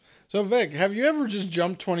So, Vic, have you ever just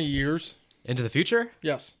jumped 20 years? Into the future?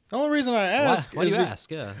 Yes. The only reason I ask Why do you ask?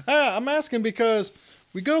 Yeah. I'm asking because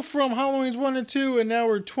we go from Halloween's 1 and 2, and now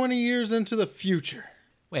we're 20 years into the future.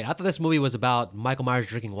 Wait, I thought this movie was about Michael Myers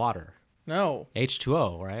drinking water. No.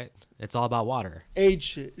 H2O, right? It's all about water.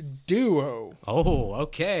 H2O. Oh,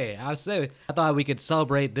 okay. I thought we could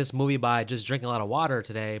celebrate this movie by just drinking a lot of water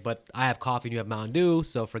today, but I have coffee and you have Mountain Dew,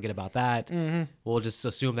 so forget about that. Mm-hmm. We'll just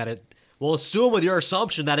assume that we'll assume with your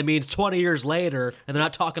assumption that it means 20 years later, and they're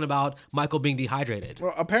not talking about Michael being dehydrated.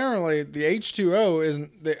 Well, apparently the H2O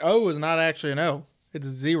isn't, the O is not actually an O. It's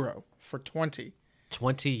 0 for 20.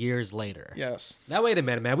 20 years later. Yes. Now, wait a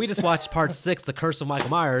minute, man. We just watched part 6, The Curse of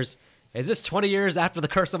Michael Myers. Is this 20 years after The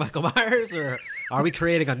Curse of Michael Myers, or are we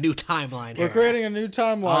creating a new timeline here? We're creating a new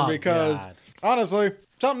timeline because, honestly,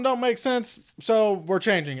 something don't make sense, so we're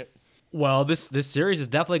changing it. Well, this series is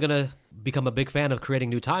definitely going to become a big fan of creating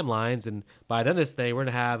new timelines, and by the end of this thing, we're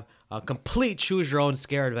going to have a complete choose-your-own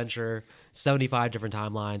scare adventure, 75 different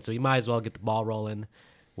timelines, so you might as well get the ball rolling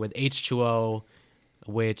with H2O,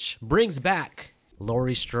 which brings back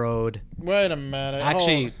Laurie Strode. Wait a minute.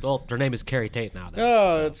 Actually, well, her name is Carrie Tate now.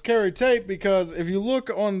 No, it's Carrie Tate because if you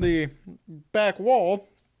look on the back wall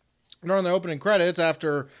during the opening credits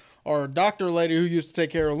after our doctor lady who used to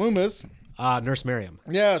take care of Loomis. Nurse Miriam.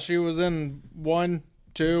 Yeah, she was in 1,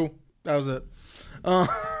 2. That was it.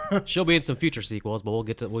 She'll be in some future sequels, but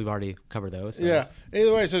we've already covered those. So. Yeah.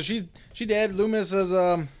 Either way, so she dead. Loomis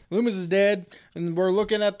is dead, and we're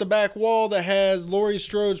looking at the back wall that has Laurie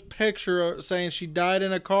Strode's picture saying she died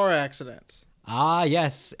in a car accident. Ah,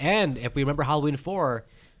 yes. And if we remember Halloween 4,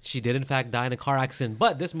 she did in fact die in a car accident,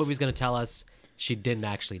 but this movie's going to tell us she didn't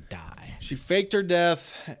actually die. She faked her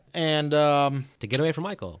death, and to get away from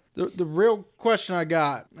Michael. The real question I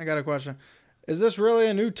got a question. Is this really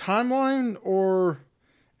a new timeline, or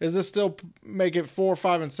is this still make it 4,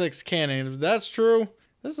 5, and 6 canon? If that's true,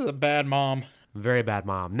 this is a bad mom. Very bad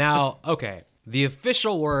mom. Now, okay, the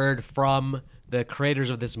official word from the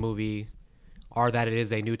creators of this movie are that it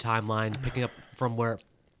is a new timeline, picking up from where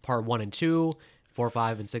part 1 and 2, 4,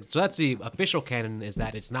 5, and 6. So that's the official canon, is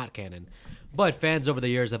that it's not canon. But fans over the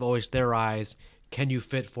years have always theorized, can you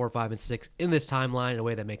fit 4, 5, and 6 in this timeline in a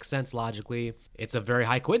way that makes sense logically? It's a very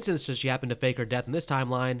high coincidence that she happened to fake her death in this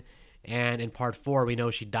timeline. And in part 4, we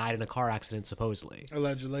know she died in a car accident, supposedly.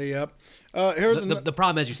 Allegedly, yep. The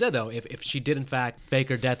problem, as you said, though, if she did in fact fake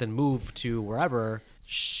her death and move to wherever,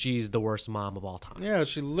 she's the worst mom of all time. Yeah,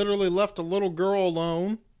 she literally left a little girl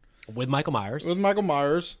alone. With Michael Myers. And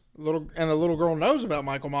the little girl knows about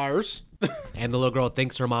Michael Myers. And the little girl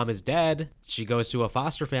thinks her mom is dead. She goes to a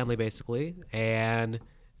foster family, basically, and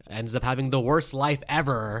ends up having the worst life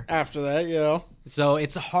ever. After that, yeah. So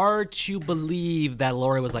it's hard to believe that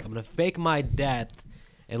Laurie was like, I'm going to fake my death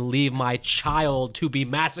and leave my child to be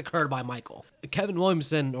massacred by Michael. Kevin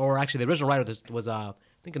Williamson, or actually the original writer of this was, I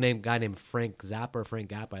think a guy named Frank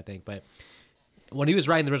Zappa, I think. But when he was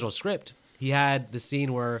writing the original script, he had the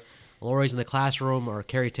scene where Laurie's in the classroom, or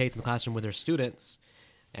Carrie Tate's in the classroom with her students,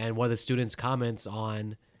 and one of the students comments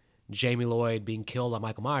on Jamie Lloyd being killed by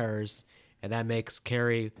Michael Myers, and that makes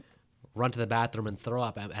Carrie run to the bathroom and throw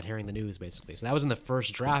up at hearing the news, basically. So that was in the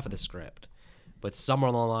first draft of the script. But somewhere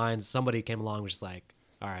along the lines, somebody came along and was just like,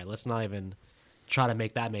 all right, let's not even try to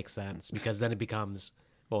make that make sense, because then it becomes,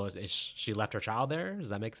 well, she left her child there? Does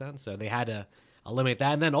that make sense? So they had to eliminate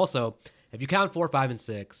that. And then also, if you count 4, 5, and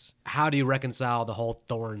 6, how do you reconcile the whole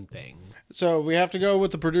Thorn thing? So we have to go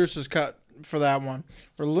with the producer's cut for that one,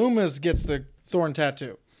 where Loomis gets the Thorn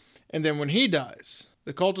tattoo. And then when he dies,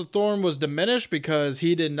 the cult of Thorn was diminished because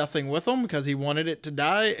he did nothing with them, because he wanted it to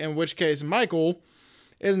die, in which case Michael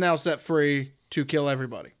is now set free to kill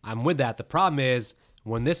everybody. I'm with that. The problem is,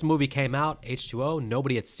 when this movie came out, H2O,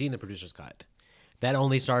 nobody had seen the producer's cut. That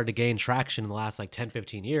only started to gain traction in the last 10,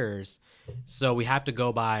 15 years. So we have to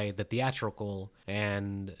go by the theatrical,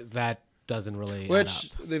 and that doesn't really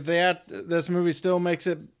Which, if this movie still makes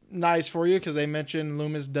it nice for you, because they mentioned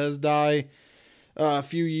Loomis does die a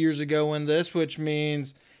few years ago in this, which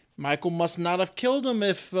means Michael must not have killed him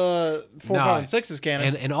if 4, 5, and 6 is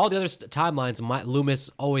canon. And all the other timelines,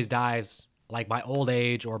 Loomis always dies by old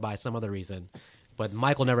age or by some other reason. But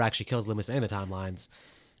Michael never actually kills Loomis in the timelines.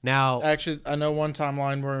 Now, actually, I know one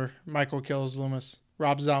timeline where Michael kills Loomis.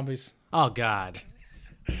 Rob Zombies. Oh, God.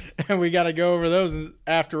 And we got to go over those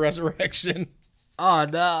after Resurrection. Oh,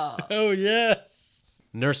 no. Oh, yes.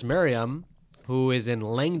 Nurse Miriam, who is in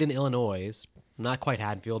Langdon, Illinois, not quite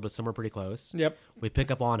Haddonfield, but somewhere pretty close. Yep. We pick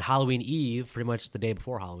up on Halloween Eve, pretty much the day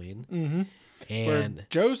before Halloween. Mm-hmm. And where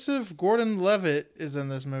Joseph Gordon-Levitt is in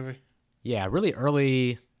this movie. Yeah, really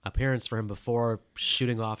early appearance for him before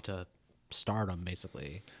shooting off to stardom,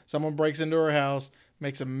 basically. Someone breaks into her house,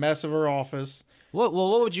 makes a mess of her office. What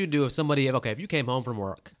would you do if if you came home from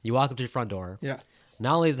work, you walk up to your front door. Yeah.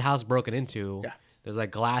 Not only is the house broken into, Yeah. there's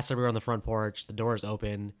like glass everywhere on the front porch, the door is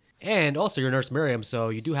open, and also you're Nurse Miriam, so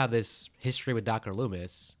you do have this history with Dr.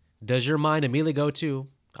 Loomis. Does your mind immediately go to,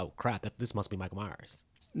 oh crap, this must be Michael Myers?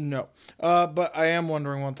 No. But I am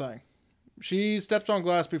wondering one thing. She steps on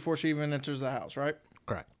glass before she even enters the house, right?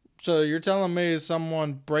 Correct. So you're telling me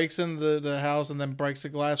someone breaks into the house and then breaks the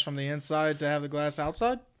glass from the inside to have the glass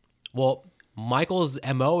outside? Well, Michael's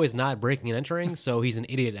MO is not breaking and entering, so he's an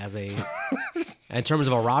idiot in terms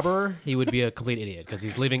of a robber, he would be a complete idiot because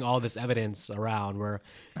he's leaving all this evidence around where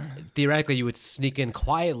theoretically you would sneak in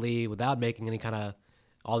quietly without making any kind of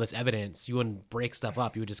all this evidence. You wouldn't break stuff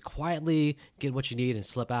up. You would just quietly get what you need and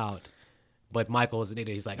slip out. But Michael is an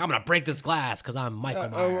idiot. He's like, I'm going to break this glass because I'm Michael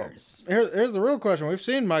Myers. Here's the real question. We've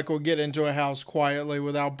seen Michael get into a house quietly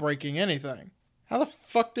without breaking anything. How the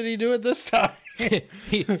fuck did he do it this time? Did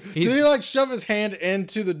he like shove his hand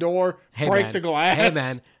into the door, break the glass? Hey,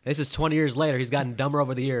 man. This is 20 years later. He's gotten dumber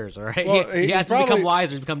over the years, all right? Well, he has to become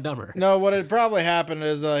wiser to become dumber. No, what had probably happened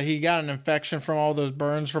is he got an infection from all those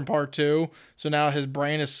burns from part 2. So now his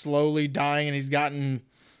brain is slowly dying and he's gotten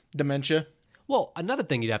dementia. Well, another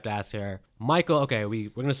thing you'd have to ask here. Michael, okay, we're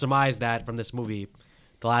going to surmise that from this movie,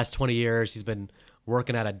 the last 20 years, he's been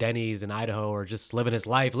working at a Denny's in Idaho or just living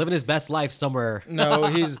his best life somewhere. No,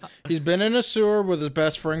 he's been in a sewer with his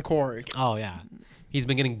best friend Corey. Oh, yeah. He's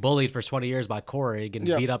been getting bullied for 20 years by Corey,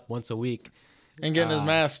 getting beat up once a week. And getting his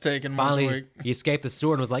mask taken once a week. He escaped the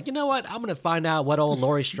sewer and was like, you know what? I'm going to find out what old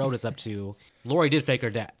Laurie Strode is up to. Laurie did fake her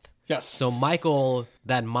death. Yes. So Michael,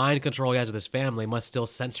 that mind control he has with his family, must still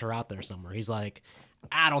sense her out there somewhere. He's like,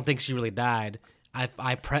 I don't think she really died.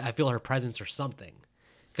 I feel her presence or something.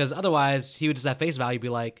 Because otherwise, he would just at face value be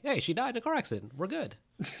like, hey, she died in a car accident. We're good.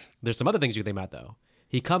 There's some other things you think about, though.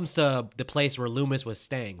 He comes to the place where Loomis was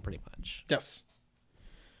staying, pretty much. Yes.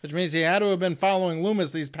 Which means he had to have been following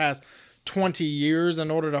Loomis these past 20 years in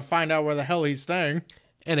order to find out where the hell he's staying.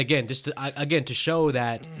 And again, just to show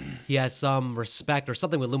that he has some respect or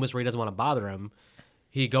something with Loomis where he doesn't want to bother him,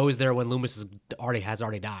 he goes there when Loomis has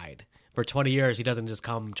already died. For 20 years, he doesn't just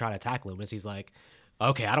come try to attack Loomis. He's like,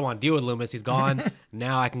 okay, I don't want to deal with Loomis. He's gone.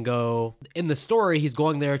 Now I can go. In the story, he's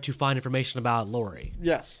going there to find information about Laurie.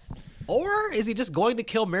 Yes. Or is he just going to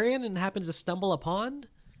kill Marion and happens to stumble upon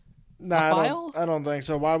a file? I don't think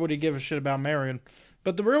so. Why would he give a shit about Marion?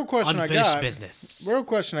 But the real question Unfinished business. Real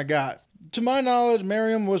question I got. To my knowledge,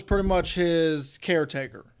 Marion was pretty much his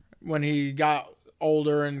caretaker when he got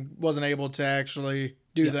older and wasn't able to actually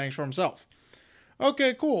do things for himself.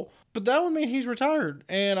 Okay, cool. But that would mean he's retired.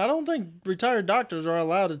 And I don't think retired doctors are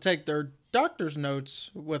allowed to take their doctor's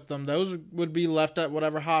notes with them. Those would be left at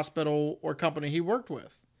whatever hospital or company he worked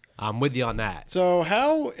with. I'm with you on that. So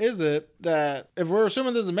how is it that, if we're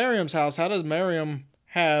assuming this is Miriam's house, how does Miriam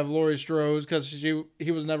have Laurie Strode's? Because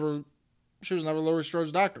she was never Laurie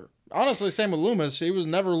Strode's doctor. Honestly, same with Loomis. She was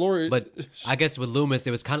never Laurie. But I guess with Loomis,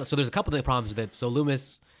 it was kind of, so there's a couple of problems with it. So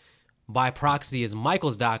Loomis, by proxy, is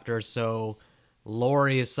Michael's doctor. So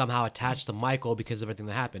Laurie is somehow attached to Michael because of everything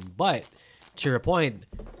that happened. But to your point,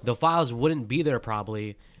 the files wouldn't be there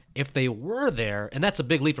probably if they were there. And that's a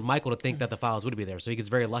big leap for Michael to think that the files would be there. So he gets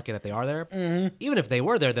very lucky that they are there. Mm-hmm. Even if they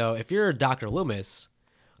were there, though, if you're Dr. Loomis,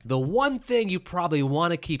 the one thing you probably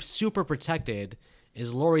want to keep super protected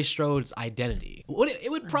is Laurie Strode's identity. It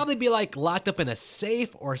would probably be like locked up in a safe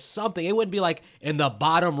or something. It wouldn't be like in the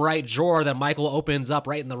bottom right drawer that Michael opens up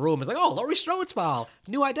right in the room. It's like, oh, Laurie Strode's file,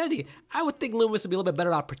 new identity. I would think Loomis would be a little bit better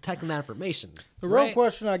about protecting that information. The real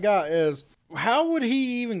question I got is, how would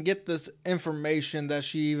he even get this information that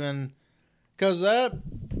she even... Because that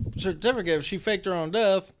certificate, if she faked her own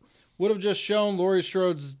death, would have just shown Laurie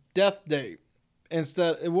Strode's death date.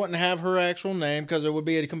 Instead, it wouldn't have her actual name because it would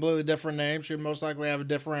be a completely different name. She would most likely have a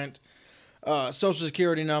different social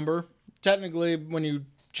security number. Technically, when you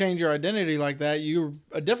change your identity like that, you're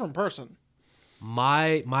a different person.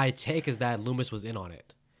 My take is that Loomis was in on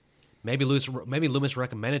it. Maybe Loomis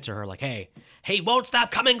recommended to her, like, hey, he won't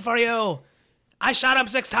stop coming for you. I shot him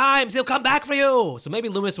 6 times. He'll come back for you. So maybe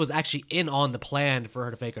Loomis was actually in on the plan for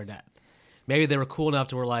her to fake her death. Maybe they were cool enough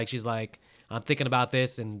to where, like, she's like, I'm thinking about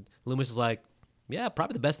this. And Loomis is like, yeah,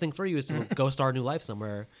 probably the best thing for you is to go start a new life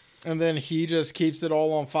somewhere. And then he just keeps it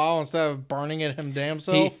all on file instead of burning it him damn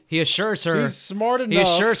self. He assures her. He's smart enough. He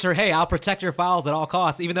assures her, hey, I'll protect your files at all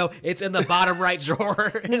costs, even though it's in the bottom right drawer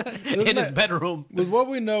in his bedroom. With what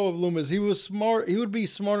we know of Loomis, he was smart. He would be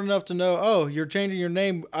smart enough to know, oh, you're changing your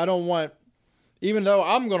name. I don't want, even though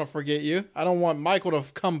I'm going to forget you, I don't want Michael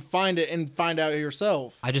to come find it and find out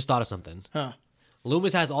yourself. I just thought of something. Huh.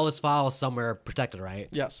 Loomis has all his files somewhere protected, right?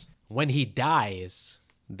 Yes. When he dies,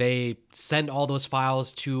 they send all those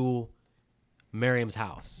files to Miriam's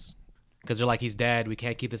house because they're like, he's dead. We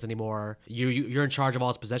can't keep this anymore. You're in charge of all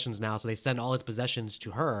his possessions now. So they send all his possessions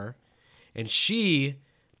to her. And she,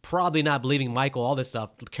 probably not believing Michael, all this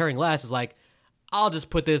stuff, caring less, is like, I'll just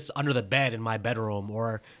put this under the bed in my bedroom,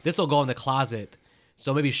 or this will go in the closet.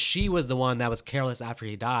 So maybe she was the one that was careless after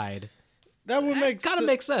he died. That would make Kind of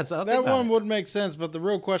makes sense. That one would make sense, but the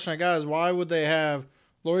real question I got is why would they have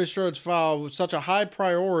Laurie Strode's file with such a high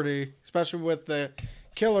priority, especially with the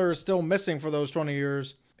killer still missing for those 20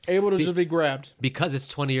 years, able to just be grabbed? Because it's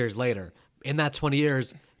 20 years later. In that 20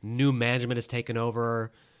 years, new management has taken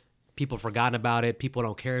over. People have forgotten about it. People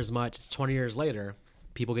don't care as much. It's 20 years later.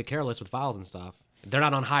 People get careless with files and stuff. They're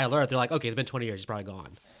not on high alert. They're like, okay, it's been 20 years. He's probably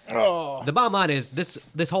gone. Oh. The bottom line is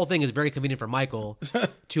this whole thing is very convenient for Michael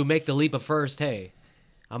to make the leap of first, hey,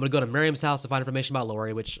 I'm going to go to Miriam's house to find information about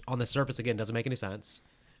Laurie, which on the surface, again, doesn't make any sense.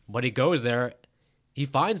 But he goes there. He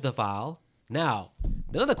finds the file. Now,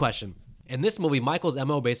 another question. In this movie, Michael's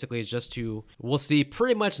MO basically is just to, we'll see,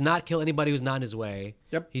 pretty much not kill anybody who's not in his way.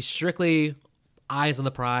 Yep. He's strictly eyes on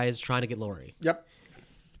the prize, trying to get Laurie. Yep.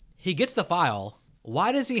 He gets the file.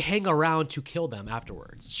 Why does he hang around to kill them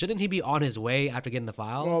afterwards? Shouldn't he be on his way after getting the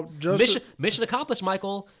file? Well, Joseph... Mission accomplished,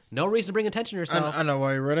 Michael. No reason to bring attention to yourself. I know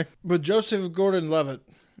why you're ready. But Joseph Gordon-Levitt,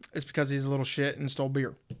 it's because he's a little shit and stole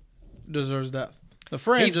beer. Deserves death. The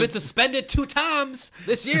friend He's been suspended 2 times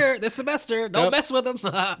this year, this semester. Don't mess with him.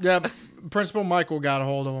 Yeah, Principal Michael got a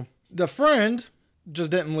hold of him. The friend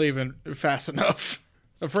just didn't leave fast enough.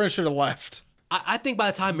 The friend should have left. I think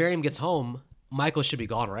by the time Miriam gets home, Michael should be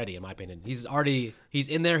gone already, in my opinion. He's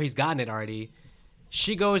in there. He's gotten it already.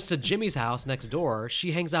 She goes to Jimmy's house next door.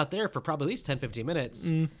 She hangs out there for probably at least 10, 15 minutes.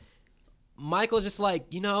 Michael's just like,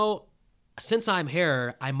 since I'm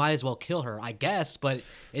here, I might as well kill her, I guess. But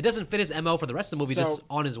it doesn't fit his MO for the rest of the movie, just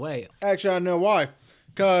on his way. Actually, I know why.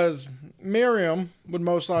 Because Miriam would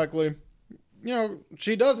most likely,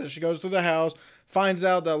 she does it. She goes through the house, finds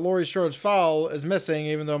out that Laurie Strode's file is missing,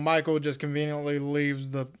 even though Michael just conveniently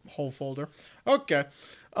leaves the whole folder. Okay.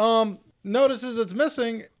 Notices it's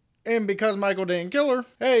missing, and because Michael didn't kill her,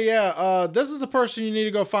 hey, this is the person you need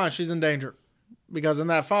to go find. She's in danger. Because in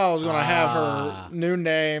that file is going to have her new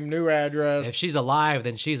name, new address. If she's alive,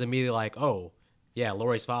 then she's immediately like, oh, yeah,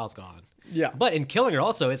 Laurie's file's gone. Yeah. But in killing her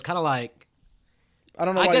also, it's kind of like... I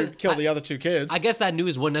don't know why you killed the other 2 kids. I guess that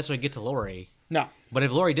news wouldn't necessarily get to Laurie. No. But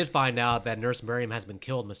if Laurie did find out that Nurse Miriam has been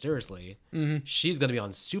killed mysteriously, she's going to be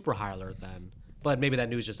on super high alert then. But maybe that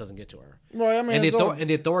news just doesn't get to her. Right, I mean, and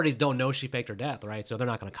the authorities don't know she faked her death, right? So they're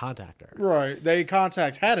not going to contact her. Right. They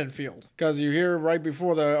contact Haddonfield. Because you hear right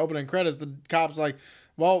before the opening credits, the cop's like,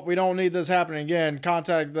 well, we don't need this happening again.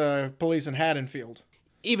 Contact the police in Haddonfield.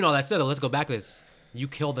 Even all that said, though, let's go back to this. You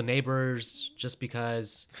killed the neighbors just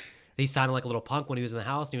because he sounded like a little punk when he was in the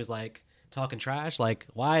house and he was like talking trash. Like,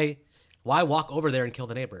 why walk over there and kill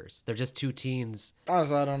the neighbors? They're just 2 teens.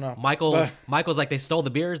 Honestly, I don't know. Michael's like, they stole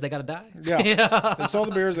the beers, they gotta die. Yeah. They stole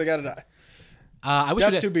the beers, they gotta die. I wish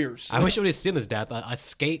death to beers. I wish we would have seen this death. A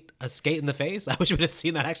skate in the face. I wish we would have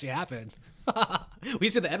seen that actually happen. We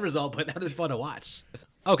see the end result, but that was fun to watch.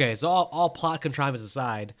 Okay, so all plot contrivance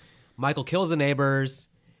aside, Michael kills the neighbors,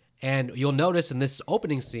 and you'll notice in this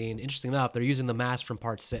opening scene, interesting enough, they're using the mask from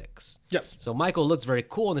part 6. Yes. So Michael looks very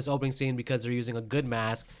cool in this opening scene because they're using a good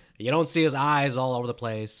mask. You don't see his eyes all over the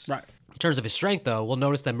place. Right. In terms of his strength, though, we'll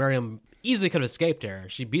notice that Miriam easily could have escaped here.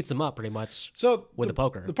 She beats him up pretty much with the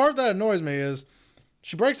poker. The part that annoys me is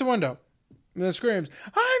she breaks the window and then screams,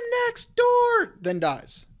 "I'm next door!" then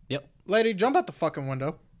dies. Yep. Lady, jump out the fucking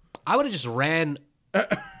window. I would have just ran...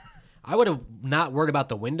 I would have not worried about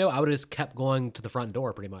the window. I would have just kept going to the front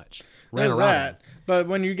door pretty much. There's that. But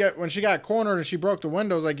when she got cornered and she broke the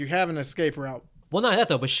windows, like you have an escape route. Well, not that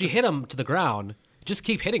though, but she hit him to the ground. Just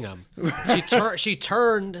keep hitting him. She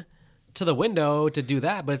turned to the window to do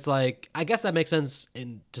that, but it's like, I guess that makes sense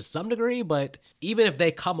to some degree, but even if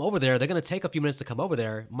they come over there, they're going to take a few minutes to come over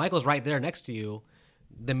there. Michael's right there next to you.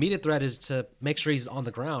 The immediate threat is to make sure he's on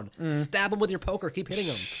the ground. Stab him with your poker. Keep hitting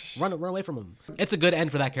him. Run away from him. It's a good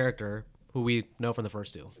end for that character, who we know from the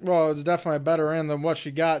first 2. Well, it's definitely a better end than what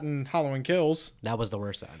she got in Halloween Kills. That was the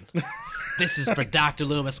worst end. This is for Dr.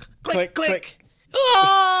 Loomis. Click, click.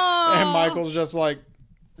 Oh! And Michael's just like,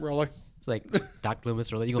 really? It's like, Dr.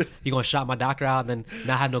 Loomis, really? You gonna shot my doctor out and then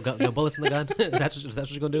not have no bullets in the gun? That's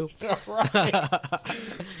what you're gonna do?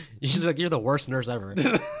 Right. You're the worst nurse ever.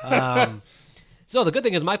 So the good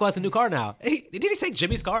thing is Michael has a new car now. Hey, did he say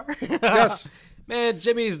Jimmy's car? Yes. Man,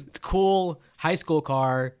 Jimmy's cool high school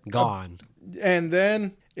car gone. And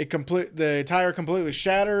then the tire completely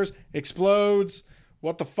shatters, explodes,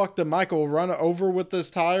 what the fuck did Michael run over with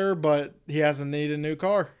this tire, but he hasn't needed a new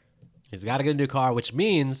car? He's got to get a new car, which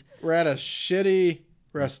means We're at a shitty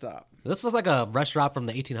rest stop. this looks like a restaurant from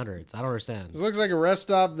the 1800s. I don't understand. This looks like a rest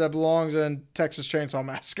stop that belongs in Texas Chainsaw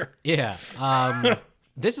Massacre. Yeah.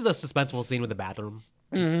 This is a suspenseful scene with the bathroom.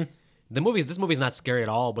 Mm-hmm. This movie's not scary at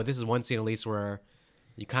all, but this is one scene at least where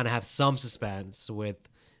you kind of have some suspense with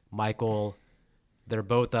Michael. They're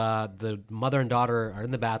both the mother and daughter are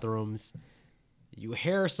in the bathrooms. You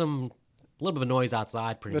hear a little bit of a noise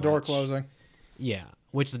outside. The door closing. Yeah,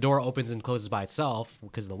 which the door opens and closes by itself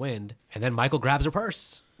because of the wind. And then Michael grabs her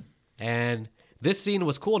purse. And this scene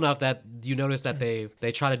was cool enough that you notice that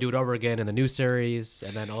they try to do it over again in the new series,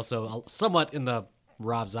 and then also somewhat in the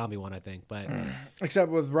Rob Zombie one, I think. But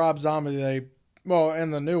except with Rob Zombie,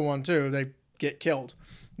 and the new one too, they get killed.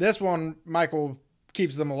 This one, Michael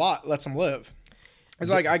keeps them alive, lets them live. It's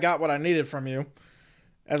like, I got what I needed from you,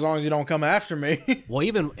 as long as you don't come after me. Well,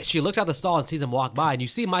 even she looks out the stall and sees him walk by, and you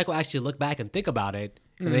see Michael actually look back and think about it,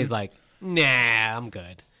 and then he's like, "Nah, I'm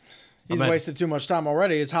good." He's wasted too much time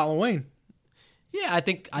already. It's Halloween. Yeah, I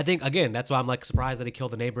think again, that's why I'm like surprised that he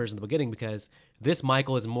killed the neighbors in the beginning, because this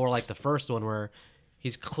Michael is more like the first one where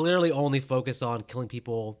he's clearly only focused on killing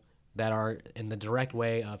people that are in the direct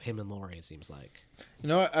way of him and Laurie, it seems like. You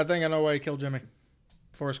know what? I think I know why he killed Jimmy.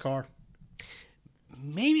 For his car.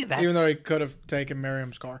 Maybe that's... Even though he could have taken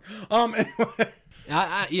Miriam's car. Anyway.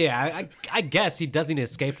 I guess he does need an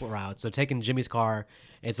escape route, so taking Jimmy's car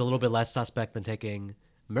is a little bit less suspect than taking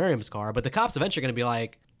Miriam's car, but the cops eventually are going to be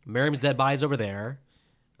like, Miriam's dead body's over there.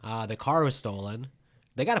 The car was stolen.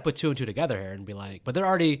 They got to put two and two together here and be like, but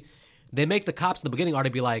they make the cops in the beginning already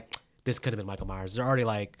be like, this could have been Michael Myers. They're already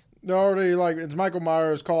like, it's Michael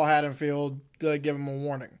Myers, call Haddonfield to give him a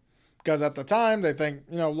warning. Because at the time, they think,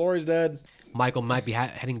 Laurie's dead. Michael might be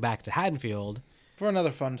heading back to Haddonfield. For another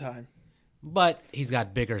fun time. But he's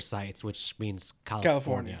got bigger sights, which means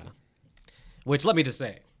California. Which, let me just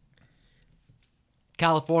say,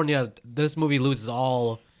 California, this movie loses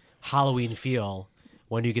all Halloween feel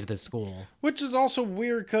when you get to this school. Which is also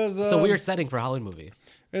weird because... it's a weird setting for a Halloween movie.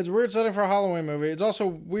 It's a weird setting for a Halloween movie. It's also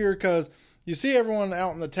weird because you see everyone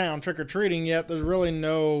out in the town trick-or-treating, yet there's really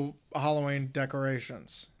no Halloween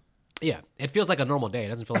decorations. Yeah, it feels like a normal day. It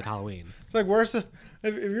doesn't feel like Halloween. It's like, where's the...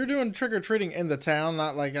 If you're doing trick-or-treating in the town,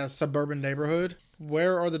 not like a suburban neighborhood,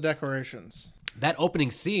 where are the decorations? That opening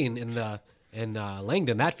scene in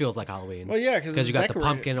Langdon, that feels like Halloween. Well, yeah, because you got the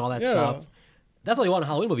pumpkin and all that stuff. That's all you want in a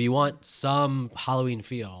Halloween movie. You want some Halloween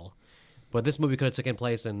feel. But this movie could have taken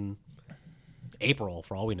place in April,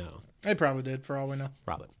 for all we know. It probably did, for all we know.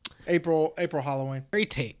 Probably. April Halloween. Carrie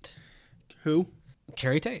Tate. Who?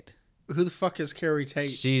 Carrie Tate. Who the fuck is Carrie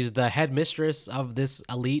Tate? She's the headmistress of this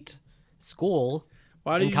elite school.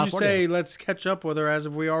 Why did you say let's catch up with her as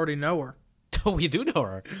if we already know her? We do know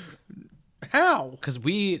her. How? Because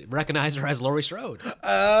we recognize her as Laurie Strode.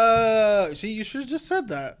 See, you should have just said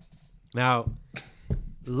that. Now,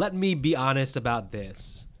 let me be honest about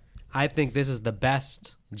this. I think this is the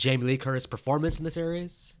best Jamie Lee Curtis performance in the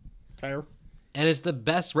series. Fair. And it's the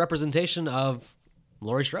best representation of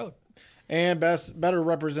Laurie Strode. And better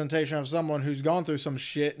representation of someone who's gone through some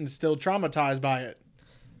shit and still traumatized by it.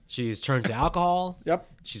 She's turned to alcohol. Yep.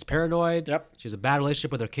 She's paranoid. Yep. She has a bad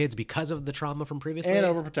relationship with her kids because of the trauma from previously. And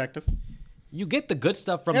overprotective. You get the good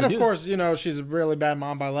stuff from and of course, she's a really bad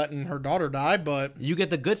mom by letting her daughter die, but... You get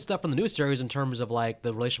the good stuff from the new series in terms of, like,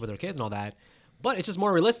 the relationship with her kids and all that. But it's just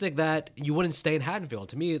more realistic that you wouldn't stay in Haddonfield.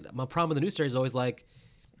 To me, my problem with the new series is always, like,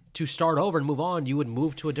 to start over and move on, you would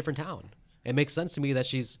move to a different town. It makes sense to me that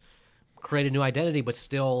she's created a new identity, but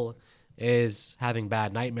still is having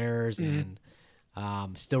bad nightmares and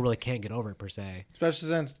still really can't get over it, per se. Especially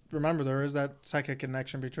since, remember, there is that psychic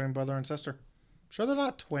connection between brother and sister. Sure they're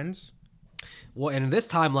not twins? Well, and in this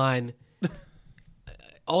timeline,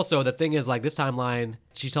 also, the thing is, like, this timeline,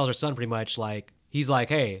 she tells her son pretty much, like, he's like,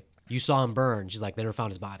 hey, you saw him burn. She's like, they never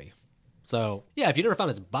found his body. So, yeah, if you never found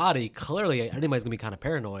his body, clearly anybody's going to be kind of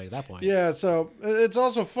paranoid at that point. Yeah, so it's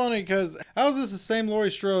also funny because how is this the same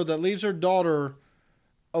Laurie Strode that leaves her daughter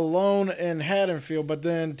alone in Haddonfield, but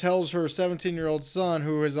then tells her 17-year-old son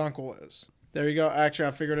who his uncle is? There you go. Actually,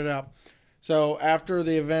 I figured it out. So after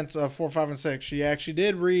the events of 4, 5, and 6, she actually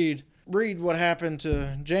did read what happened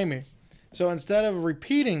to Jamie. So instead of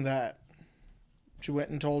repeating that, she went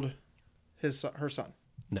and told her son.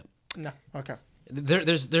 No. Okay.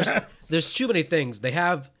 There's too many things. They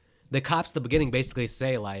have the cops at the beginning basically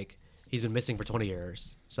say, like, he's been missing for 20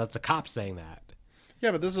 years. So that's the cops saying that.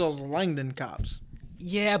 Yeah, but this is also Langdon cops.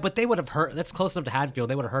 Yeah, but they would have heard. That's close enough to Haddonfield.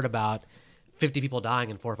 They would have heard about 50 people dying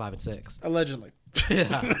in 4, 5, and 6. Allegedly.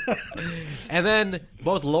 Yeah. And then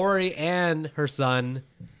both Lori and her son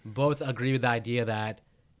both agree with the idea that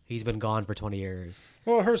he's been gone for 20 years.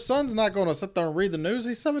 Well, her son's not going to sit there and read the news.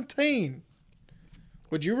 He's 17.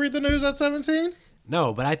 Would you read the news at 17?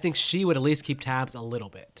 No, but I think she would at least keep tabs a little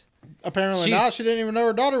bit. Apparently not. She didn't even know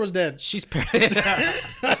her daughter was dead. She's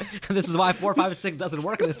This is why 4, 5, 6 doesn't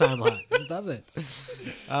work in this timeline. It doesn't.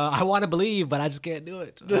 I want to believe, but I just can't do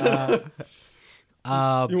it. You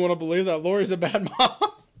want to believe that Lori's a bad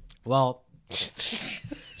mom? Well,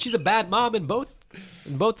 she's a bad mom in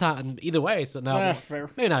both times, either way. So no, fair.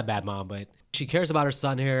 Maybe not a bad mom, but she cares about her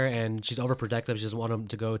son here, and she's overprotective. She doesn't want him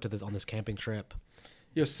to go to on this camping trip.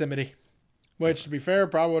 Yosemite, which to be fair,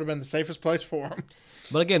 probably would have been the safest place for him.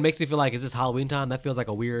 But again, makes me feel like, is this Halloween time? That feels like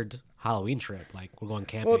a weird Halloween trip. Like we're going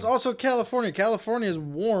camping. Well, it's also California. California is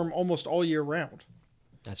warm almost all year round.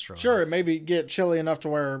 That's true. Sure, it maybe get chilly enough to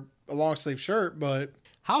wear a long sleeve shirt, but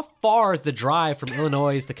how far is the drive from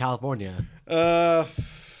Illinois to California? Because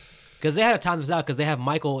they had to time this out because they have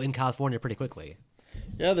Michael in California pretty quickly.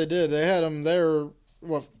 Yeah, they did. They had him there.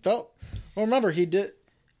 Well, remember he did.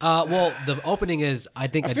 Well, the opening is I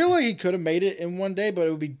feel like he could have made it in one day, but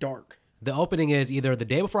it would be dark. The opening is either the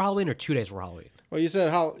day before Halloween or 2 days before Halloween. Well, you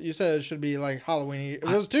said it should be like Halloween. It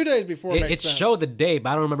was 2 days before. It showed the date,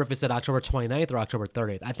 but I don't remember if it said October 29th or October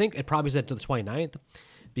 30th. I think it probably said to the 29th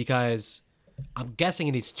because I'm guessing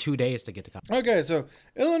it needs 2 days to get to California. Okay, so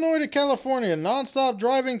Illinois to California, nonstop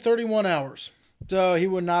driving, 31 hours. So he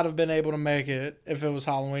would not have been able to make it if it was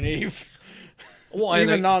Halloween Eve. Well,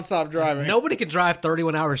 even nonstop driving. Nobody can drive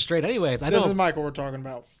 31 hours straight anyways. This is Michael we're talking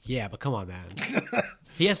about. Yeah, but come on, man.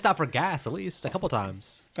 He has stopped for gas at least a couple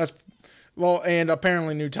times. And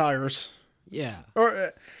apparently new tires. Yeah.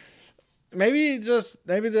 Or maybe that's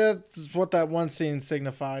what that one scene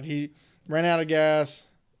signified. He ran out of gas,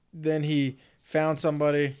 then he found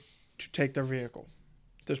somebody to take their vehicle.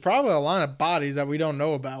 There's probably a line of bodies that we don't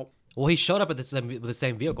know about. Well, he showed up with the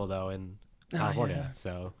same vehicle though in California, yeah.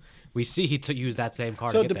 So we see he used that same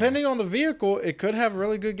car. So depending on the vehicle, it could have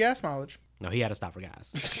really good gas mileage. No, he had to stop for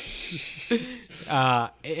gas.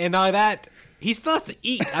 And not that, he still has to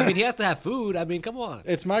eat. I mean, he has to have food. I mean, come on.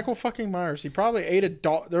 It's Michael fucking Myers. He probably ate a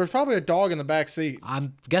dog. There was probably a dog in the back seat.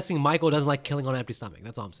 I'm guessing Michael doesn't like killing on an empty stomach.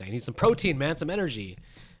 That's all I'm saying. He needs some protein, man, some energy.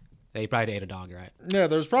 Yeah, he probably ate a dog, right? Yeah,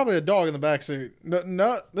 there's probably a dog in the back seat.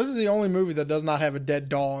 No, this is the only movie that does not have a dead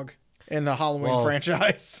dog in the Halloween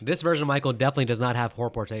franchise. This version of Michael definitely does not have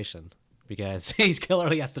horportation because he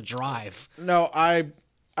clearly has to drive. No, I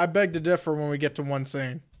beg to differ when we get to one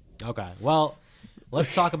scene. Okay, well,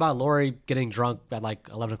 let's talk about Lori getting drunk at like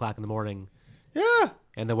 11 o'clock in the morning. Yeah.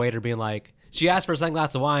 And the waiter being like, she asked for a second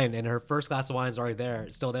glass of wine, and her first glass of wine is already there,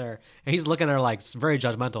 still there. And he's looking at her like very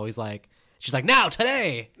judgmental. She's like, now,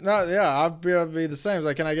 today. No, yeah, I'd be the same. It's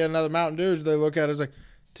like, can I get another Mountain Dew? They look at it, it's like,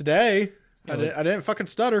 today? I didn't fucking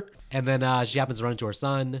stutter. And then she happens to run into her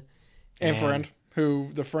son. And friend, who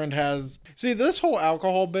the friend has. See, this whole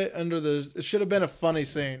alcohol bit it should have been a funny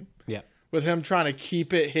scene. Yeah. With him trying to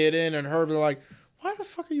keep it hidden and her be like, why the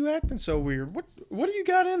fuck are you acting so weird? What do you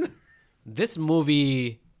got in there? This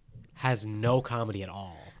movie has no comedy at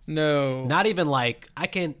all. No. Not even like, I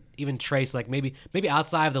can't even trace like maybe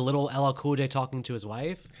outside of the little LL Cool J talking to his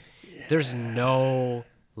wife. Yeah. There's no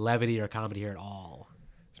levity or comedy here at all.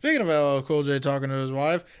 Speaking of LL Cool J talking to his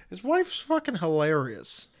wife's fucking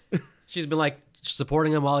hilarious. She's been like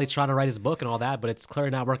supporting him while he's trying to write his book and all that, but it's clearly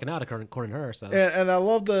not working out according to her. So and I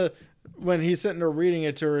love when he's sitting there reading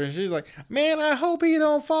it to her and she's like, man, I hope he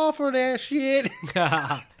don't fall for that shit.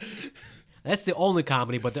 That's the only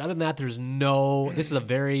comedy, but other than that, this is a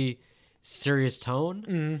very serious tone.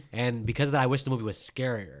 Mm-hmm. And because of that, I wish the movie was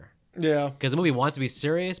scarier. Yeah. Because the movie wants to be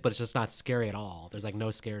serious, but it's just not scary at all. There's like no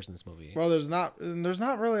scares in this movie. Well, there's not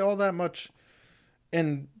really all that much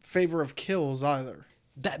in favor of kills either.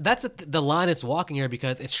 That's the line it's walking here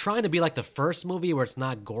because it's trying to be like the first movie where it's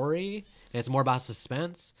not gory and it's more about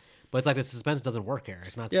suspense. But it's like the suspense doesn't work here.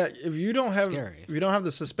 It's not. Yeah, if you don't have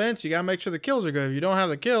the suspense, you gotta make sure the kills are good. If you don't have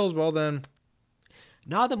the kills, well then.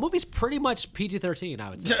 No, the movie's pretty much PG-13. I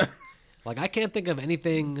would say. Like I can't think of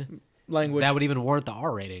anything language that would even warrant the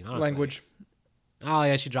R rating. Honestly. Language. Oh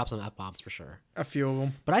yeah, she dropped some F-bombs for sure. A few of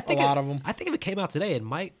them, but I think a lot of them. I think if it came out today, it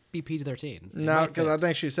might be PG-13. No, because I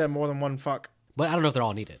think she said more than one fuck. But I don't know if they're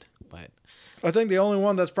all needed. But I think the only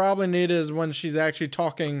one that's probably needed is when she's actually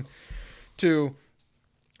talking to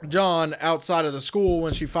John outside of the school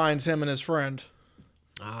when she finds him and his friend.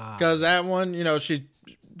 Because that one,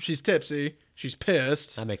 she's tipsy, she's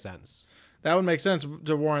pissed. That makes sense. That would make sense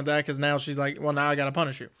to warrant that because now she's like, well, now I got to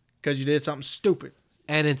punish you because you did something stupid.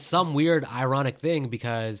 And it's some weird, ironic thing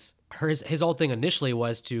because his whole thing initially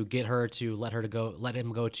was to get her to let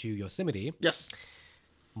him go to Yosemite. Yes.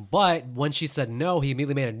 But when she said no, he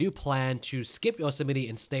immediately made a new plan to skip Yosemite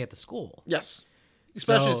and stay at the school. Yes.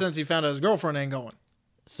 Especially So- since he found out his girlfriend ain't going.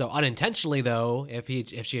 So unintentionally, though, if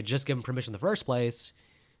she had just given permission in the first place,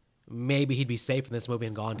 maybe he'd be safe in this movie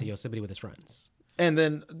and gone to Yosemite with his friends. And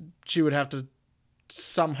then she would have to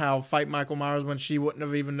somehow fight Michael Myers when she wouldn't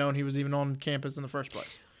have even known he was even on campus in the first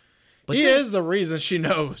place. But He then- is the reason she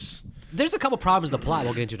knows. There's a couple problems with the plot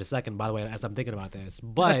we'll get into in a second, by the way, as I'm thinking about this.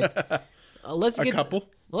 But let's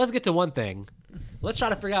get to one thing. Let's try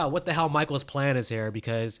to figure out what the hell Michael's plan is here,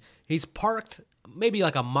 because he's parked maybe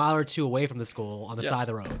like a mile or two away from the school on the Yes. side of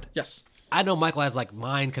the road. Yes. I know Michael has like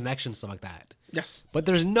mind connections, stuff like that. Yes. But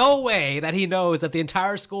there's no way that he knows that the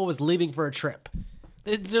entire school was leaving for a trip.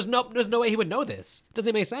 There's no way he would know this. It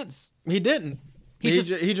doesn't make sense. He didn't. He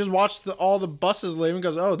just watched all the buses leaving and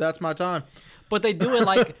goes, oh, that's my time. But they do it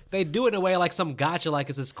like they do it in a way like some gotcha, like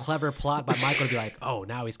it's this clever plot by Michael to be like, oh,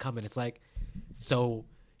 now he's coming. It's like, so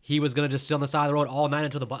he was gonna just sit on the side of the road all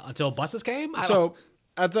night until buses came.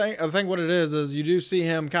 I think what it is you do see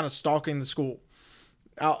him kind of stalking the school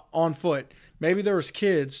out on foot. Maybe there was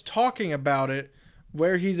kids talking about it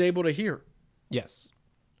where he's able to hear. Yes.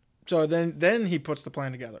 So then he puts the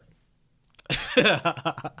plan together.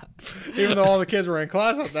 Even though all the kids were in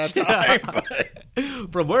class at that time.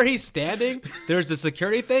 But From where he's standing, there's the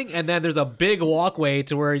security thing, and then there's a big walkway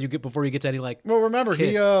to where you get before you get to any like. well, remember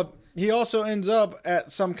kids. he also ends up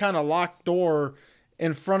at some kind of locked door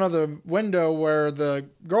in front of the window where the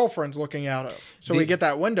girlfriend's looking out of. So we get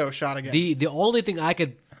that window shot again. The only thing I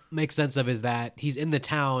could make sense of is that he's in the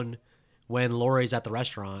town when Laurie's at the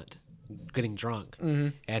restaurant getting drunk,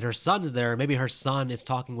 and her son's there. Maybe her son is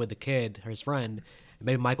talking with the kid, his friend, and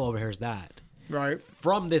maybe Michael overhears that. Right.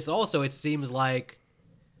 From this also, it seems like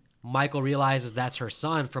Michael realizes that's her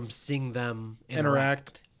son from seeing them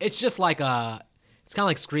interact. It's just like it's kind of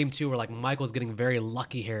like Scream 2, where like Michael's getting very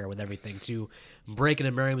lucky here with everything to break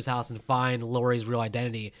into Miriam's house and find Laurie's real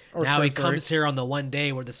identity. Or now he Scream 3. comes here on the one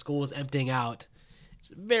day where the school is emptying out. It's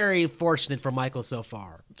very fortunate for Michael so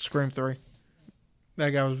far. Scream 3.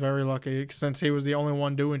 That guy was very lucky since he was the only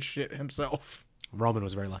one doing shit himself. Roman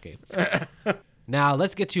was very lucky. Now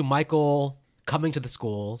let's get to Michael coming to the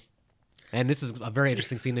school. And this is a very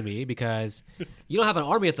interesting scene to me because you don't have an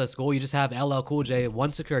army at the school. You just have LL Cool J,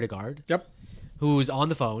 one security guard. Yep. Who's on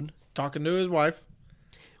the phone. Talking to his wife.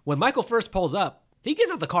 When Michael first pulls up, he gets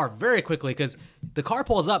out the car very quickly because the car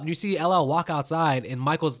pulls up and you see LL walk outside and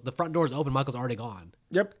the front door's open. Michael's already gone.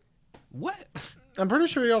 Yep. What? I'm pretty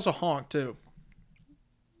sure he also honked too.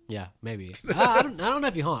 Yeah, maybe. I don't know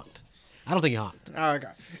if he honked. I don't think he honked.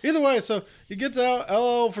 Okay. Either way, so he gets out.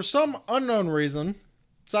 LL, for some unknown reason,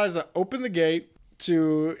 decides to open the gate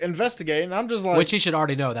to investigate. And I'm just like... Which he should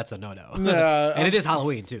already know that's a no-no. Yeah, and it is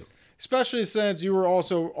Halloween, too. Especially since you were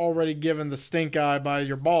also already given the stink eye by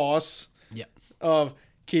your boss Yeah. of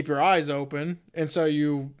keep your eyes open. And so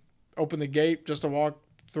you open the gate just to walk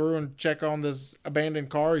through and check on this abandoned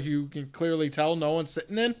car you can clearly tell no one's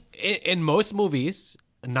sitting in. In most movies,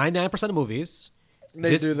 99% of movies,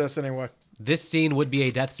 They do this anyway. this scene would be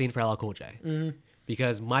a death scene for LL Cool J. Mm-hmm.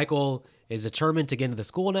 Because Michael is determined to get into the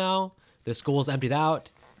school now. The school's emptied out.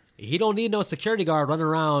 He don't need no security guard running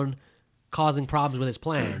around causing problems with his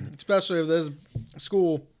plan. Especially if this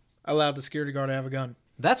school allowed the security guard to have a gun.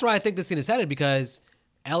 That's where I think this scene is headed because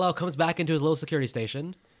LL comes back into his little security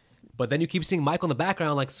station, but then you keep seeing Michael in the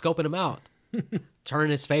background like scoping him out,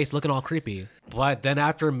 turning his face, looking all creepy. But then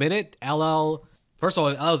after a minute, LL, first of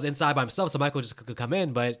all, LL's inside by himself, so Michael just could come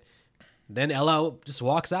in, but then LL just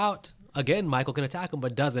walks out. Again, Michael can attack him,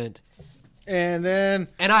 but doesn't. And then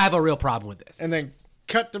And I have a real problem with this. and then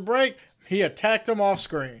cut to break. He attacked him off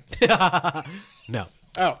screen. No.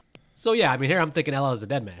 Oh. So yeah, I mean, here I'm thinking LL is a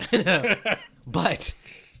dead man. But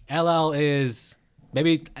LL is,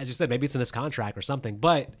 maybe, as you said, maybe it's in his contract or something.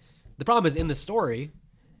 But the problem is in the story,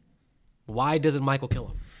 why doesn't Michael kill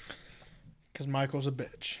him? Because Michael's a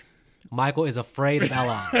bitch. Michael is afraid of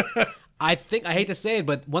LL. I hate to say it,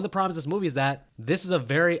 but one of the problems with this movie is that this is a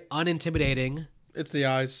very unintimidating. It's the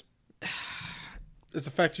eyes. It's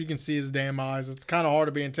the fact you can see his damn eyes. It's kind of hard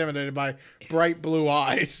to be intimidated by bright blue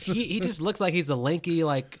eyes. He just looks like he's a lanky,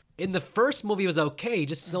 like, in the first movie it was okay. He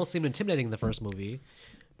just still seemed intimidating in the first movie.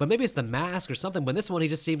 But maybe it's the mask or something. But in this one, he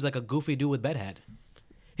just seems like a goofy dude with bedhead.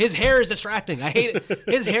 His hair is distracting. I hate it.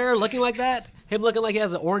 His hair looking like that, him looking like he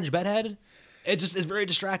has an orange bedhead, it just is very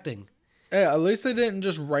distracting. Yeah, at least they didn't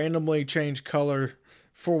just randomly change color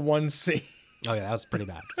for one scene. Oh, yeah, that was pretty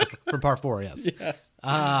bad. From part 4, yes. Yes.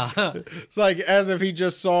 It's like as if he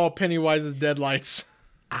just saw Pennywise's deadlights.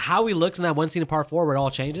 how he looks in that one scene in part 4 where it all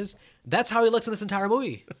changes, that's how he looks in this entire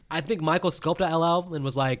movie. I think Michael scoped out LL and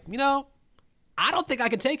was like, I don't think I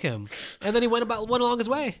can take him. And then he went along his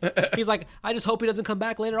way. He's like, I just hope he doesn't come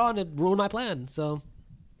back later on and ruin my plan. So,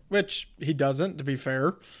 which he doesn't, to be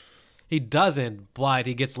fair. He doesn't, but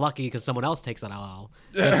he gets lucky because someone else takes on LL.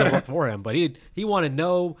 It doesn't work for him. But he wanted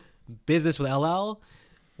no business with LL,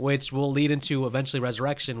 which will lead into eventually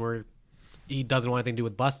Resurrection, where he doesn't want anything to do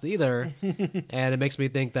with Bust either. And it makes me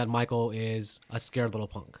think that Michael is a scared little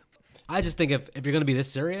punk. I just think if you're going to be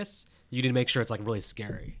this serious, you need to make sure it's like really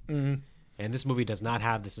scary. Mm-hmm. And this movie does not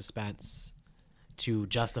have the suspense to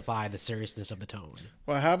justify the seriousness of the tone.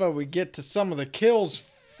 Well, how about we get to some of the kills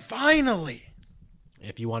finally?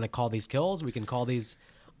 If you want to call these kills, we can call these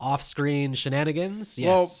off-screen shenanigans.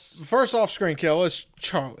 Yes. Well, first off-screen kill is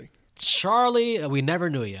Charlie. Charlie, we never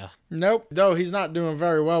knew you. Nope. Though he's not doing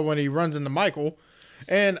very well when he runs into Michael.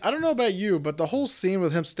 And I don't know about you, but the whole scene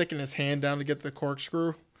with him sticking his hand down to get the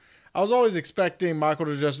corkscrew, I was always expecting Michael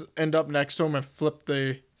to just end up next to him and flip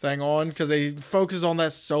the thing on because they focused on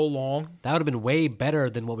that so long. That would have been way better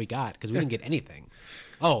than what we got because we didn't get anything.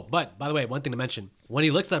 Oh, but by the way, one thing to mention. When he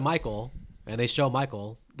looks at Michael and they show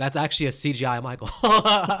Michael, that's actually a CGI Michael.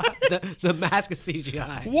 the mask is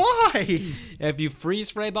CGI. Why? If you freeze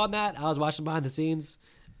frame on that, I was watching behind the scenes.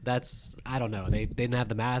 I don't know. They didn't have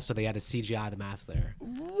the mask, so they had to CGI the mask there.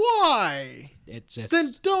 Why? It just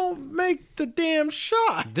then don't make the damn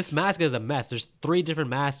shot. This mask is a mess. There's 3 different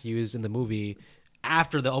masks used in the movie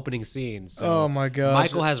after the opening scene. So oh my gosh.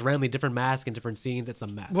 Michael has randomly different masks in different scenes. It's a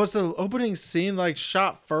mess. Was the opening scene like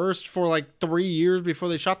shot first for like 3 years before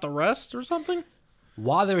they shot the rest or something?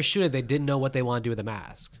 While they were shooting, they didn't know what they want to do with the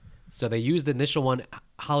mask. So they used the initial one,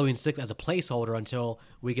 Halloween 6, as a placeholder until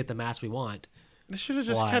we get the mask we want. They should have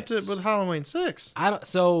just kept it with Halloween 6.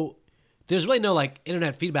 So there's really no like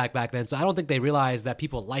internet feedback back then, so I don't think they realized that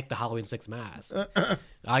people liked the Halloween 6 mask.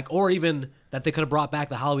 Or even that they could have brought back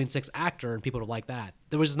the Halloween 6 actor and people would have liked that.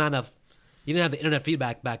 There was just not enough. You didn't have the internet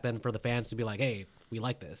feedback back then for the fans to be like, hey, we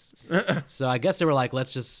like this. So I guess they were like,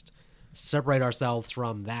 let's just separate ourselves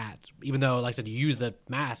from that. Even though, like I said, you use the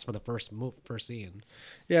mask for the first scene.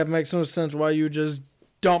 Yeah, it makes no sense why you just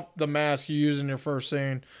dump the mask you use in your first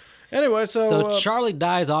scene. Anyway, so Charlie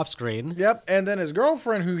dies off screen. Yep, and then his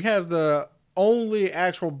girlfriend, who has the only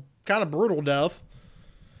actual kind of brutal death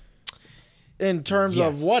in terms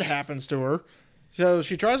of what happens to her. So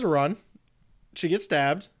she tries to run. She gets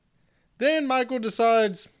stabbed. Then Michael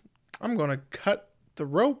decides, I'm going to cut the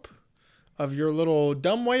rope of your little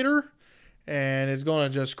dumbwaiter and is going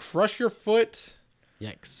to just crush your foot.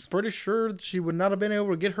 Yikes. Pretty sure she would not have been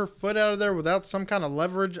able to get her foot out of there without some kind of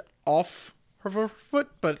leverage off her foot,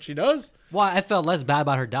 but she does. Well, I felt less bad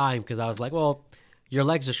about her dying because I was like, well, your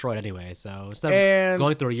leg's destroyed anyway, so instead of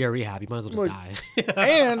going through a year of rehab, you might as well just die.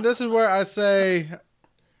 And this is where I say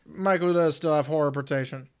Michael does still have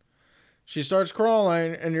horrorportation. She starts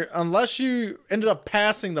crawling, and unless you ended up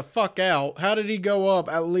passing the fuck out, how did he go up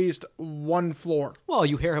at least 1 floor? Well,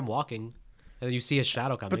 you hear him walking, and then you see his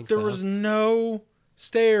shadow coming. But there was no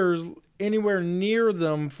stairs anywhere near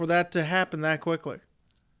them for that to happen that quickly.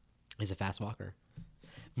 He's a fast walker.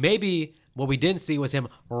 Maybe what we didn't see was him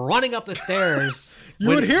running up the stairs.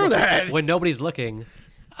 Would hear that when nobody's looking.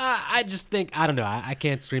 I just think, I don't know. I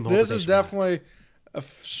can't scream. This is definitely a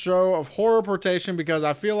show of horrorportation because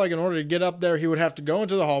I feel like in order to get up there, he would have to go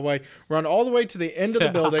into the hallway, run all the way to the end of the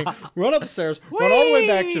building, run up the stairs, run all the way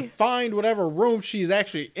back to find whatever room she's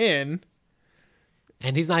actually in.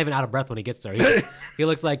 And he's not even out of breath when he gets there. He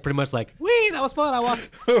looks like pretty much like, wee, that was fun. I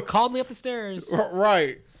walked calmly up the stairs.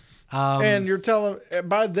 Right. And you're telling,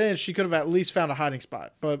 by then she could have at least found a hiding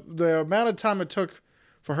spot. But the amount of time it took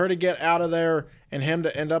for her to get out of there and him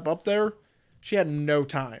to end up there, she had no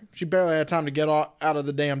time. She barely had time to get out of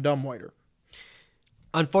the damn dumbwaiter.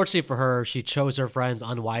 Unfortunately for her, she chose her friends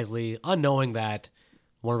unwisely, unknowing that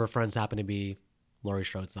one of her friends happened to be Laurie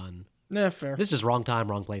Strode's son. Yeah, fair. This is wrong time,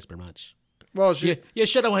 wrong place, pretty much. Well, you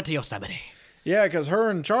should have went to Yosemite. Yeah, because her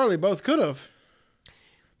and Charlie both could have.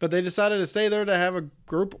 But they decided to stay there to have a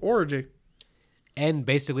group orgy. And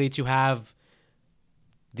basically to have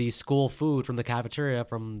the school food from the cafeteria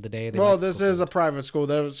from the day they Well, this is a private school.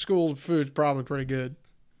 The school food's probably pretty good.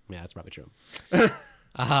 Yeah, that's probably true.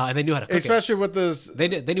 And they knew how to cook especially with this. They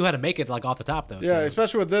knew how to make it like off the top, though. Yeah, so.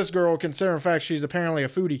 Especially with this girl, considering the fact she's apparently a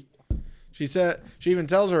foodie. She even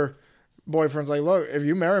tells her boyfriend's like, look, if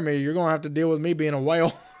you marry me, you're going to have to deal with me being a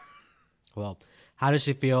whale. Well, how does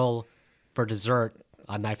she feel for dessert?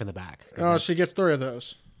 A knife in the back. Oh, she gets 3 of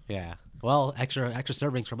those. Yeah. Well, extra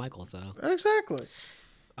servings for Michael, so. Exactly.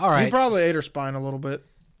 All right. He probably ate her spine a little bit.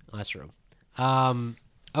 That's true.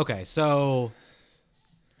 Okay, so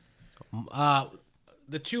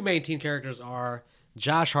The two main teen characters are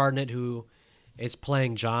Josh Hartnett, who is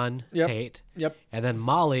playing John Yep. Tate. Yep. And then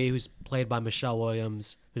Molly, who's played by Michelle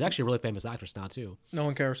Williams, who's actually a really famous actress now, too. No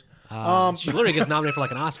one cares. She literally gets nominated for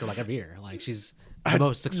like an Oscar like every year. Like she's the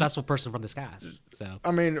most successful person from this cast. So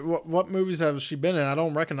I mean, what movies have she been in? I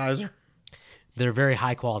don't recognize her. they're very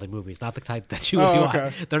high quality movies, not the type that you would Oh, want.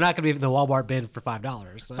 okay. They're not going to be in the Walmart bin for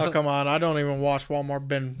 $5. So. Oh, come on. I don't even watch Walmart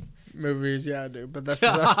bin movies. Yeah, I do. But that's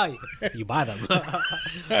You buy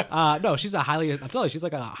them. No, she's a highly. I'm telling you, she's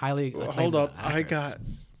like a highly. Hold up. Actress. I got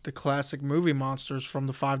the classic movie monsters from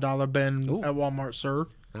the $5 bin Ooh. at Walmart, sir.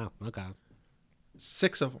 Oh, okay.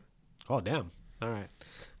 6 of them. Oh, damn. All right.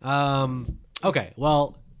 Okay.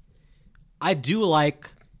 Well, I do like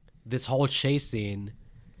this whole chase scene.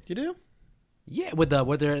 You do? Yeah, with the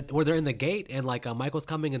where they're in the gate and like Michael's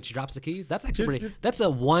coming and she drops the keys. That's actually pretty. That's a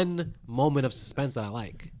one moment of suspense that I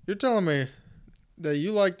like. You're telling me that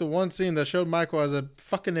you like the one scene that showed Michael as a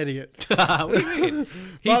fucking idiot. What do you mean?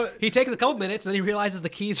 Well, He takes a couple minutes and then he realizes the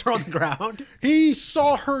keys are on the ground. He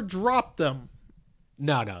saw her drop them.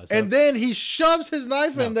 No. So And then he shoves his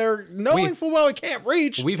knife in there, knowing full well he can't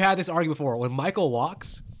reach. we've had this argument before. When Michael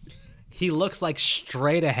walks, he looks like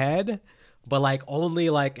straight ahead, but like only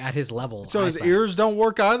like at his level. So his eyesight. ears don't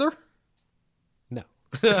work either? No.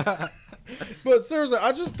 But seriously,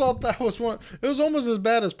 I just thought that was one. It was almost as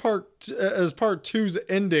bad as part two's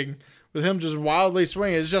ending with him just wildly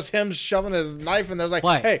swinging. It's just him shoving his knife in there. It's like,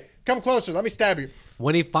 Right. hey, come closer. Let me stab you.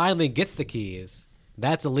 When he finally gets the keys,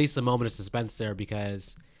 that's at least a moment of suspense there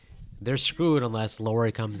because they're screwed unless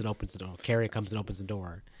Lori comes and opens the door. Carrie comes and opens the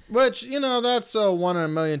door. Which, that's a 1 in a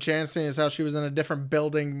million chance, seeing as how she was in a different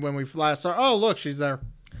building when we last saw her. Oh, look, she's there.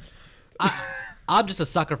 I'm just a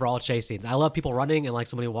sucker for all chase scenes. I love people running and like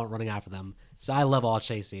somebody running after them. So I love all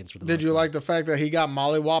chase scenes. For the Did most you part. like the fact that he got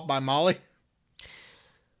mollywopped by Molly?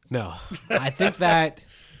 No. I think that,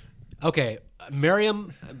 okay,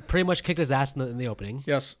 Miriam pretty much kicked his ass in the opening.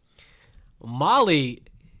 Yes. Molly,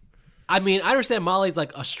 I mean, I understand Molly's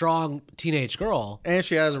like a strong teenage girl. And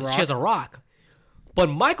she has a rock. She has a rock. But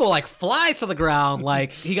Michael like flies to the ground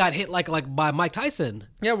like he got hit like by Mike Tyson.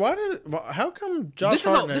 Yeah, how come Josh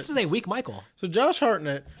Hartnett... This is a weak Michael. So Josh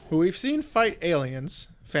Hartnett, who we've seen fight aliens,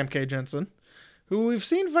 Famke Jensen, who we've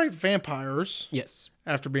seen fight vampires Yes.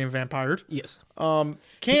 after being vampired, Yes.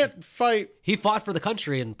 can't fight, He fought for the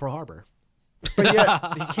country in Pearl Harbor. but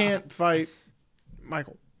yet he can't fight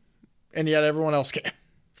Michael. And yet everyone else can.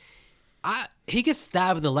 He gets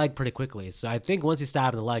stabbed in the leg pretty quickly. So I think once he's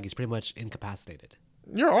stabbed in the leg, he's pretty much incapacitated.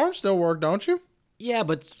 Your arms still work, don't you? Yeah,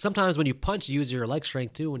 but sometimes when you punch, you use your leg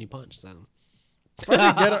strength too when you punch. So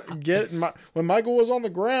When Michael was on the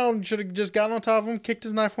ground, should have just gotten on top of him, kicked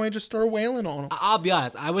his knife away, and just started wailing on him. I'll be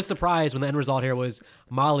honest. I was surprised when the end result here was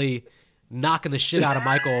Molly knocking the shit out of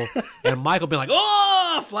Michael and Michael being like,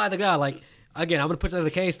 oh, fly to the ground. Like, again, I'm going to put to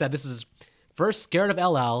the case that this is first scared of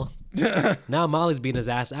LL. Now Molly's beating his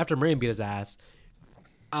ass. After Miriam beat his ass,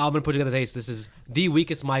 I'm going to put together the case. This is the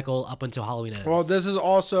weakest Michael up until Halloween ends. Well, this is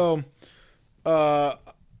also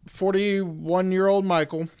 41-year-old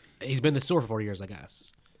Michael, He's been in the sewer for 40 years, I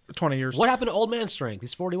guess. 20 years. What happened to old man strength?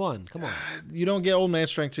 He's 41. Come on. You don't get old man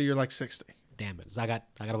strength till you're like 60. Damn it. So I got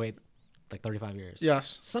to wait like 35 years.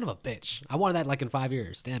 Yes. Son of a bitch. I wanted that like in 5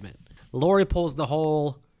 years. Damn it. Lori pulls the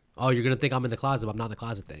whole, oh, you're going to think I'm in the closet, but I'm not in the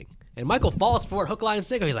closet thing. And Michael falls for it, hook, line, and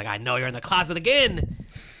sinker. He's like, I know you're in the closet again.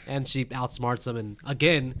 And she outsmarts him and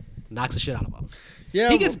again knocks the shit out of him. Yeah,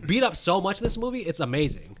 He gets beat up so much in this movie. It's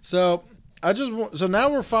amazing. So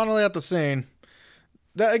now we're finally at the scene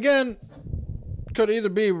that again could either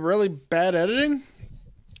be really bad editing.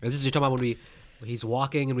 This is you're talking about when he's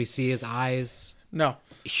walking and we see his eyes No,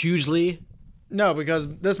 hugely. because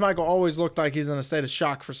this Michael always looked like he's in a state of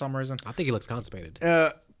shock for some reason. I think he looks constipated.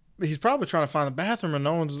 He's probably trying to find the bathroom and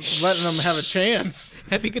no one's letting him have a chance.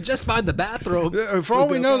 If he could just find the bathroom. For all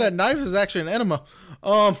we know, that knife is actually an enema.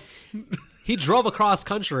 He drove across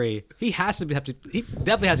country. He definitely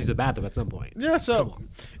has to use the bathroom at some point. Yeah, so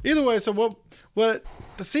either way, so what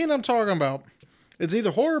the scene I'm talking about, it's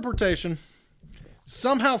either horrorportation,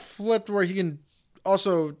 somehow flipped where he can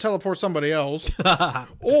also teleport somebody else,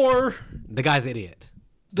 or The guy's an idiot.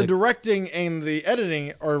 the directing and the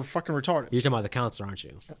editing are fucking retarded. You're talking about the counselor, aren't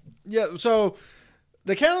you? Yeah, so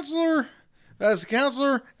the counselor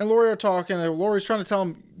and Lori are talking, and Lori's trying to tell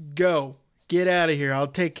him, go, get out of here. I'll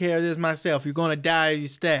take care of this myself. You're going to die if you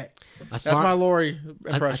stay. That's my Lori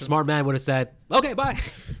impression. A smart man would have said, okay, bye.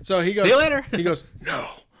 So he goes, See you later. He goes, no,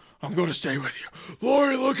 I'm going to stay with you.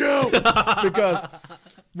 Lori, look out. Because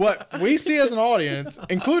what we see as an audience,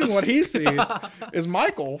 including what he sees, is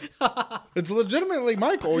Michael. It's legitimately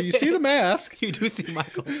Michael. You see the mask. You do see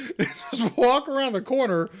Michael. Just walk around the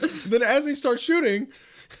corner. Then as he starts shooting,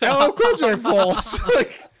 LL Cool J falls.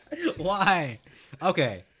 Like, why?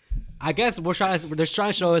 Okay. I guess they're trying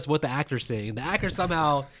to show us what the actor's seeing. The actor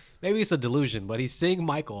somehow, maybe it's a delusion, but he's seeing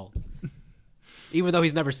Michael. Even though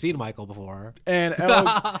he's never seen Michael before. And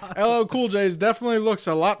LL Cool J definitely looks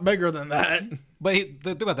a lot bigger than that. But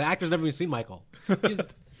the thing about the actor's never even seen Michael. He's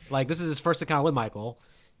like, this is his first encounter with Michael.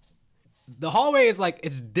 The hallway is like,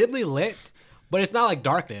 it's dimly lit, but it's not like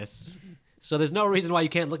darkness. So there's no reason why you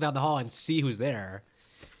can't look down the hall and see who's there.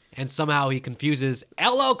 And somehow he confuses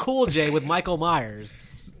LL Cool J with Michael Myers.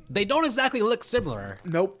 They don't exactly look similar.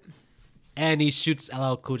 Nope. And he shoots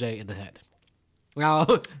LL Cool J in the head.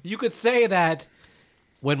 Now, you could say that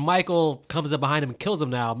when Michael comes up behind him and kills him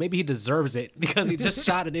now, maybe he deserves it because he just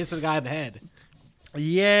shot an innocent guy in the head.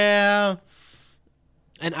 Yeah.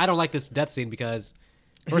 And I don't like this death scene because,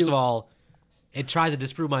 first of all, it tries to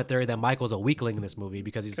disprove my theory that Michael's a weakling in this movie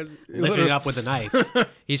because he's lifting it up with a knife.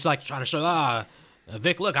 He's like trying to show,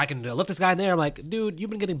 Vic, look, I can lift this guy in there. I'm like, dude, you've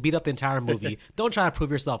been getting beat up the entire movie. Don't try to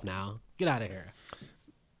prove yourself now. Get out of here.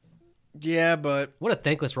 Yeah, but... What a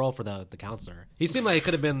thankless role for the counselor. He seemed like he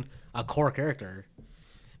could have been a core character.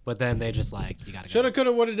 But then they just like, you gotta go. Shoulda,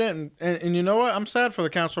 coulda, woulda, didn't. And you know what? I'm sad for the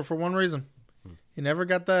counselor for one reason. He never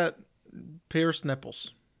got that pierced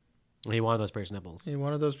nipples. He wanted those pierced nipples. He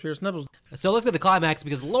wanted those pierced nipples. So let's get the climax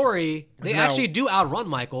because Laurie, they Now- actually do outrun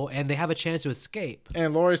Michael and they have a chance to escape.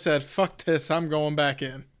 And Laurie said, fuck this, I'm going back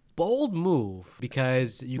in. Bold move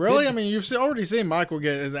because you Really? could- I mean, you've already seen Michael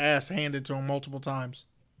get his ass handed to him multiple times.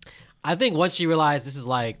 I think once she realized this is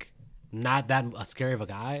like not that scary of a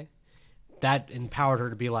guy, that empowered her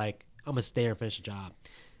to be like, I'm gonna stay here and finish the job.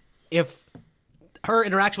 If her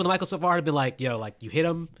interaction with Michael so far had been like, yo, like you hit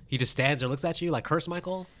him, he just stands there, looks at you, like curse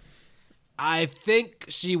Michael, I think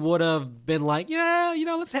she would have been like, yeah,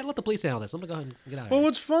 let the police handle this. I'm gonna go ahead and get out of Well, here.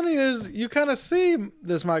 what's funny is you kind of see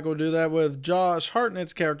this Michael do that with Josh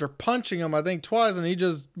Hartnett's character punching him, I think, twice, and he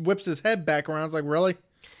just whips his head back around. It's like, really?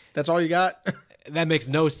 That's all you got? That makes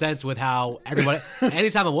no sense with how everybody.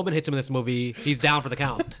 Anytime a woman hits him in this movie, he's down for the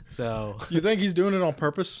count. So You think he's doing it on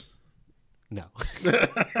purpose? no.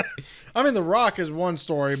 I mean, The Rock is one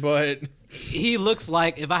story, but He looks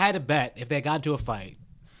like, if I had to bet, if they got into a fight,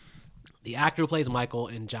 the actor who plays Michael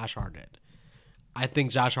and Josh Hartnett, I think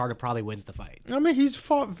Josh Hartnett probably wins the fight. I mean, he's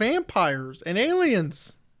fought vampires and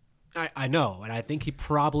aliens. I know, and I think he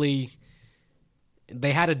probably.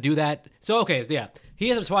 They had to do that. So, okay, yeah. He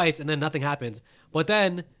hits him twice, and then nothing happens. But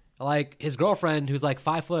then, like, his girlfriend, who's like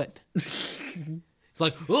 5 foot, it's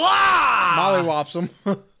like, "Wah!" Molly whops him.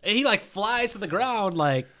 And he, like, flies to the ground,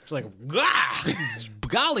 like, it's like, "Wah!"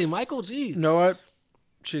 Golly, Michael, geez. You know what?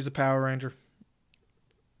 She's a Power Ranger.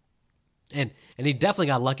 And he definitely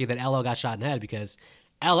got lucky that LL got shot in the head because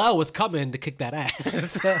LL was coming to kick that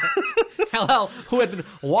ass. LL, who had been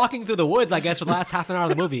walking through the woods, I guess, for the last half an hour of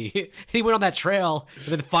the movie. He went on that trail and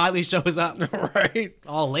then finally shows up Right?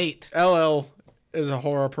 all late. LL is a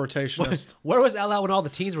horror protationist. Where was LL when all the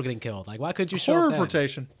teens were getting killed? Like, why couldn't you show Horror up then?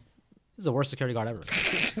 protation. This is the worst security guard ever.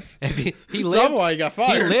 If he That's lived, why he got he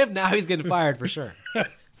fired. lived, now he's getting fired for sure.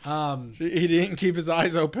 He didn't keep his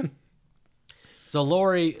eyes open. So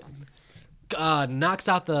Laurie knocks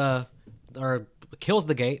out or kills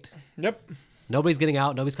the gate. Yep. Nobody's getting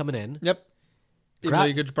out. Nobody's coming in. Yep. Even Gra- though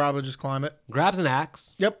you could probably just climb it. Grabs an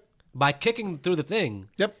axe. Yep. By kicking through the thing.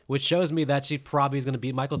 Yep. Which shows me that she probably is going to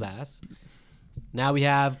beat Michael's ass. Now we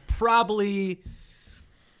have probably,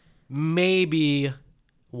 maybe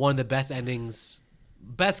one of the best endings,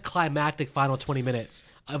 best climactic final 20 minutes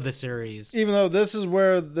of the series. Even though this is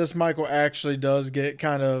where this Michael actually does get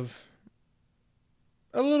kind of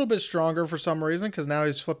a little bit stronger for some reason, because now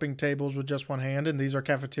he's flipping tables with just one hand, and these are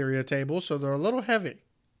cafeteria tables, so they're a little heavy.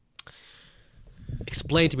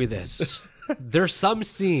 Explain to me this. There's some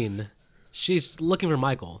scene, she's looking for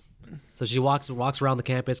Michael. So she walks around the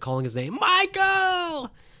campus calling his name,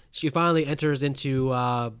 Michael! She finally enters into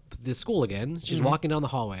the school again. She's walking down the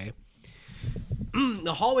hallway.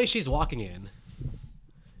 The hallway she's walking in,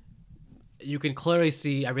 you can clearly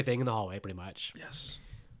see everything in the hallway, pretty much. Yes.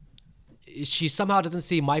 She somehow doesn't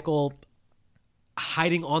see Michael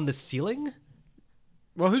hiding on the ceiling.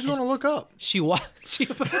 Well, who's going to look up?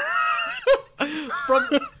 From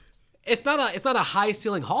it's not a high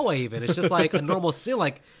ceiling hallway even. It's just like a normal ceiling.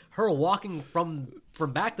 Like her walking from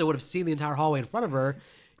back there would have seen the entire hallway in front of her.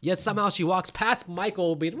 Yet somehow she walks past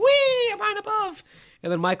Michael being, wee, I'm high above.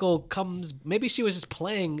 And then Michael comes, maybe she was just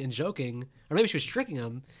playing and joking, or maybe she was tricking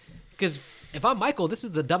him. Because if I'm Michael, this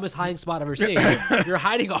is the dumbest hiding spot I've ever seen. You're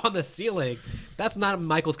hiding on the ceiling. That's not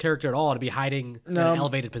Michael's character at all to be hiding in an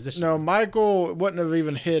elevated position. No, Michael wouldn't have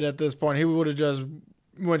even hid at this point. He would have just,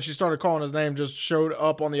 when she started calling his name, just showed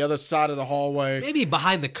up on the other side of the hallway. Maybe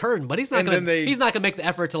behind the curtain, but he's not going to make the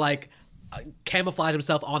effort to like camouflage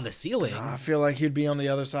himself on the ceiling. I feel like he'd be on the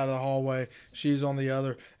other side of the hallway. She's on the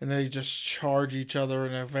other, and they just charge each other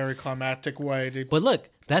in a very climactic way. But look,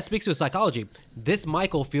 that speaks to his psychology. This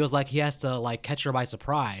Michael feels like he has to like catch her by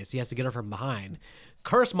surprise. He has to get her from behind.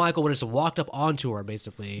 Cursed Michael would have just walked up onto her,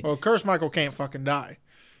 basically. Well, Cursed Michael can't fucking die.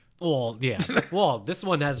 Well, yeah. Well, this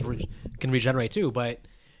one can regenerate too, but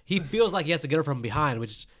he feels like he has to get her from behind,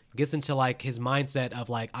 which gets into like his mindset of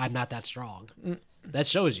like, I'm not that strong. That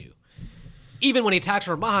shows you. Even when he attacks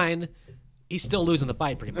her from behind, he's still losing the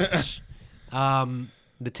fight pretty much.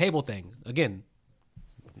 The table thing, again,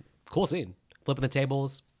 cool scene. Flipping the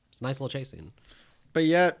tables. It's a nice little chase scene. But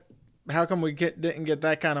yet, how come we didn't get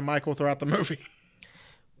that kind of Michael throughout the movie?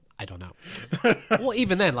 I don't know. Well,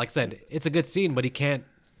 even then, like I said, it's a good scene, but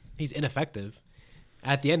he's ineffective.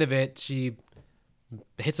 At the end of it, she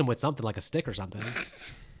hits him with something like a stick or something.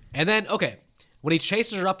 And then, okay, when he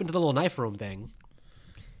chases her up into the little knife room thing,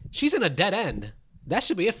 she's in a dead end. That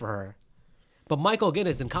should be it for her. But Michael, again,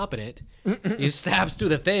 is incompetent. He stabs through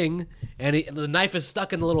the thing, and the knife is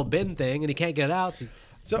stuck in the little bin thing, and he can't get it out.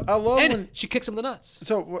 So I love when she kicks him in the nuts.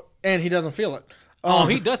 And he doesn't feel it.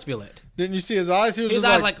 He does feel it. Didn't you see his eyes? His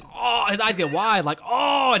eyes his eyes get wide, like,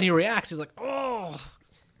 oh, and he reacts. He's like, oh.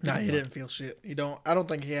 Nah, he didn't feel shit. I don't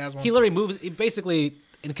think he has one. He literally moves. He basically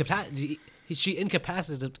she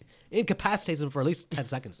incapacitates him for at least 10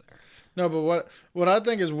 seconds there. No, but what I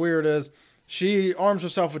think is weird is she arms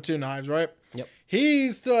herself with 2 knives, right? Yep. He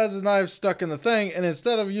still has his knife stuck in the thing, and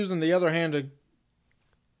instead of using the other hand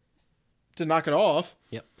to knock it off,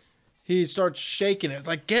 yep, he starts shaking it. It's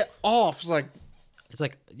like, get off. It's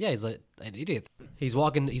like, yeah, he's like an idiot. He's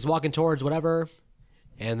walking towards whatever,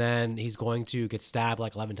 and then he's going to get stabbed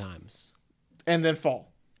like 11 times. And then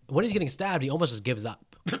fall. When he's getting stabbed, he almost just gives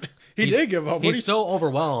up. He did give up. He's so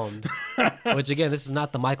overwhelmed. Which, again, this is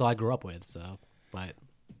not the Michael I grew up with, so, but...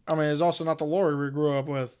 I mean, it's also not the Laurie we grew up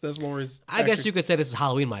with. This Laurie's... I guess you could say this is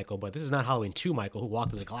Halloween Michael, but this is not Halloween 2 Michael who walked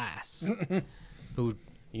through the glass. Who,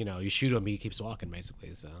 you shoot him, he keeps walking,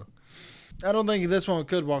 basically, so... I don't think this one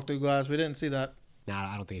could walk through glass. We didn't see that.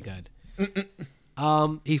 Nah, I don't think he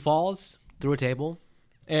could. He falls through a table.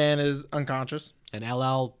 And is unconscious. And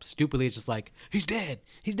LL stupidly is just like, he's dead.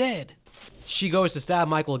 He's dead. She goes to stab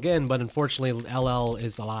Michael again, but unfortunately, LL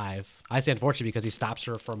is alive. I say unfortunately because he stops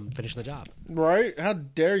her from finishing the job. Right? How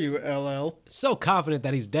dare you, LL? So confident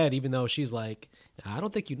that he's dead, even though she's like, I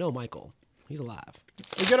don't think you know Michael. He's alive.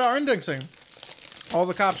 We get our ending scene. All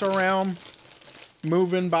the cops are around,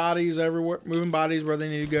 moving bodies everywhere, moving bodies where they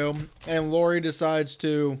need to go. And Laurie decides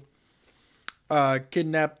to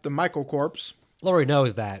kidnap the Michael corpse. Laurie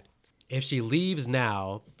knows that if she leaves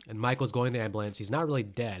now and Michael's going to the ambulance, he's not really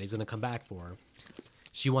dead. He's going to come back for her.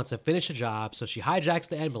 She wants to finish the job, so she hijacks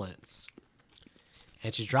the ambulance.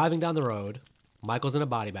 And she's driving down the road. Michael's in a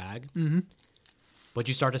body bag. Mm-hmm. But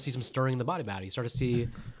you start to see some stirring in the body bag. You start to see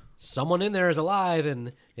someone in there is alive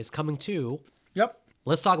and is coming to. Yep.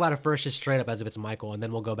 Let's talk about it first just straight up as if it's Michael, and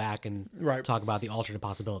then we'll go back and talk about the alternate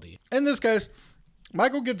possibility. In this case,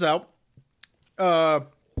 Michael gets out,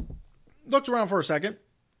 looks around for a second,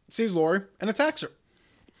 sees Laurie, and attacks her.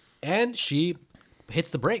 And she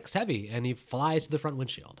hits the brakes heavy, and he flies to the front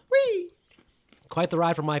windshield. Whee! Quite the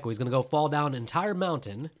ride for Michael. He's going to go fall down an entire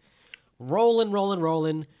mountain,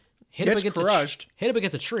 rolling, hit him against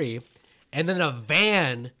a tree, and then a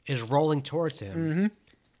van is rolling towards him,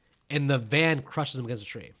 and the van crushes him against a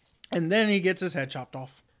tree. And then he gets his head chopped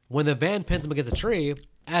off. When the van pins him against a tree,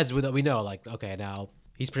 as we know, like, okay, now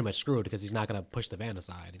he's pretty much screwed because he's not going to push the van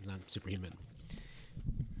aside. He's not superhuman.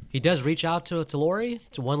 He does reach out to Laurie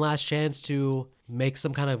to one last chance to make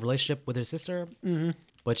some kind of relationship with his sister,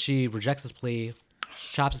 but she rejects his plea,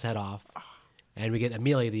 chops his head off, and we get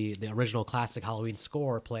immediately the original classic Halloween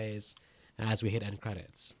score plays as we hit end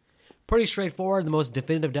credits. Pretty straightforward, the most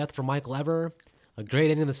definitive death for Michael ever, a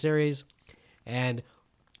great ending of the series, and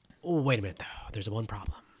wait a minute though, there's one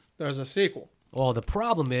problem. There's a sequel. Well, the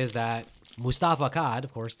problem is that Mustafa Akkad,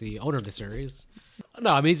 of course, the owner of the series, no,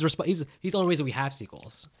 I mean he's the only reason we have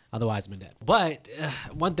sequels. Otherwise, I'm dead. But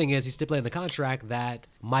one thing is, he stipulated in the contract that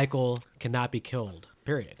Michael cannot be killed.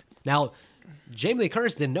 Period. Now, Jamie Lee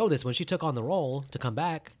Curtis didn't know this when she took on the role to come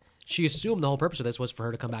back. She assumed the whole purpose of this was for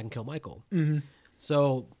her to come back and kill Michael. Mm-hmm.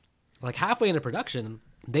 So, like halfway into production,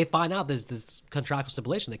 they find out there's this contractual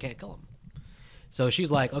stipulation they can't kill him. So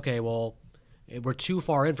she's like, okay, well, we're too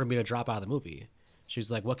far in for me to drop out of the movie. She's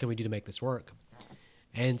like, what can we do to make this work?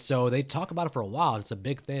 And so they talk about it for a while. It's a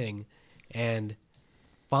big thing. And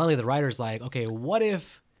finally the writer's like, okay, what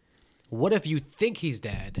if you think he's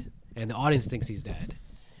dead and the audience thinks he's dead?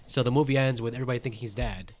 So the movie ends with everybody thinking he's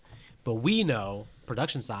dead. But we know,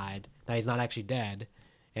 production side, that he's not actually dead.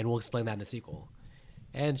 And we'll explain that in the sequel.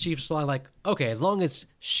 And Chief's like, okay, as long as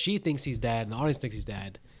she thinks he's dead and the audience thinks he's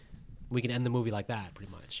dead, we can end the movie like that,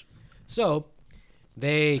 pretty much. So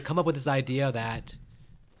they come up with this idea that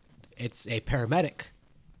it's a paramedic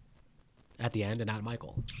at the end and not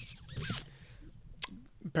Michael.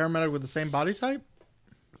 Paramedic with the same body type?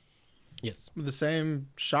 Yes. With the same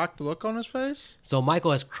shocked look on his face? So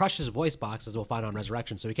Michael has crushed his voice box, as we'll find on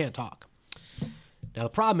Resurrection, so he can't talk. Now the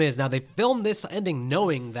problem is, now they filmed this ending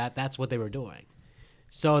knowing that that's what they were doing.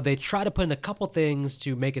 So they try to put in a couple things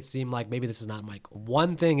to make it seem like maybe this is not Michael.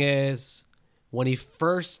 One thing is, when he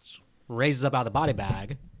first raises up out of the body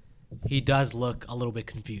bag, he does look a little bit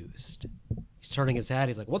confused. He's turning his head.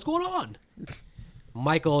 He's like, what's going on?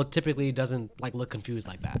 Michael typically doesn't look confused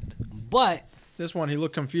like that. But This one, he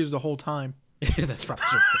looked confused the whole time. that's probably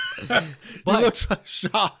true. He looks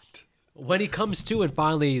shocked. When he comes to and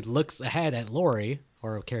finally looks ahead at Laurie,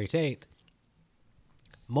 or Carrie Tate,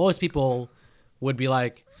 most people would be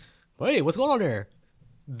like, hey, what's going on there?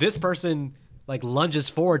 This person lunges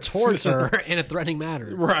forward towards her in a threatening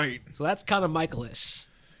manner. Right. So that's kind of Michael-ish.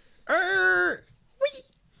 Whee!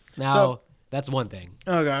 Now, that's one thing.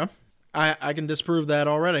 Okay. I can disprove that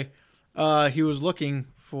already. He was looking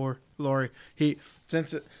for Laurie.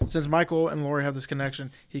 Since Michael and Laurie have this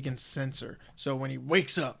connection, he can sense her. So when he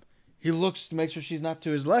wakes up, he looks to make sure she's not to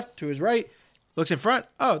his left, to his right, looks in front.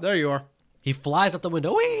 Oh, there you are. He flies out the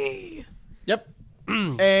window. Whee! Yep.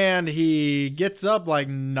 And he gets up like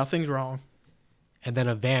nothing's wrong. And then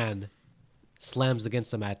a van slams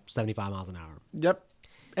against him at 75 miles an hour. Yep.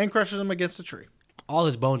 And crushes him against a tree. All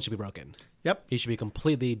his bones should be broken. Yep. He should be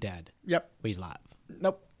completely dead. Yep. But he's alive.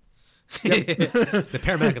 Nope. Yep. The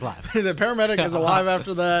paramedic is alive. The paramedic is alive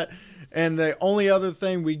after that. And the only other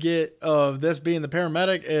thing we get of this being the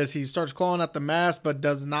paramedic is he starts clawing at the mask, but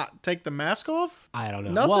does not take the mask off. I don't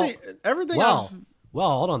know. Nothing. Everything else. Well,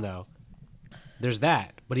 hold on though. There's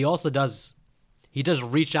that, but he also does. He does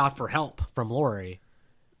reach out for help from Laurie.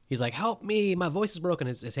 He's like, "Help me! My voice is broken."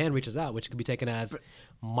 His hand reaches out, which could be taken as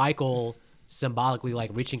Michael symbolically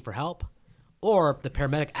reaching for help, or the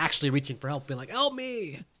paramedic actually reaching for help, being like, "Help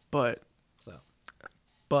me!" But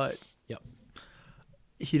Yep.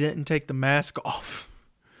 he didn't take the mask off.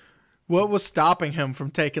 What was stopping him from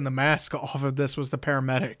taking the mask off if this was the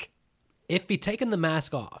paramedic? If he'd taken the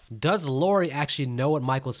mask off, does Laurie actually know what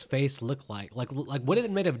Michael's face looked like? Like would it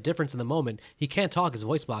have made a difference in the moment? He can't talk; his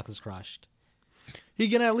voice box is crushed. He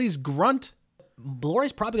can at least grunt.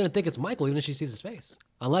 Laurie's probably going to think it's Michael even if she sees his face.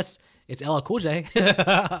 Unless it's LL Cool J.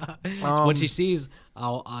 When she sees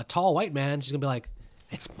a tall white man, she's going to be like,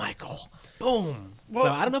 it's Michael. Boom. Well,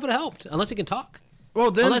 so I don't know if it helped. Unless he can talk.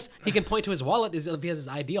 Well, then, Unless he can point to his wallet if he has his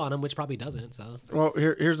ID on him, which probably doesn't. So. Well,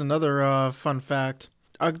 here's another fun fact.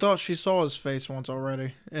 I thought she saw his face once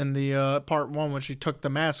already in the part one when she took the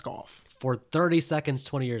mask off. For 30 seconds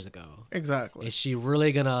 20 years ago. Exactly. Is she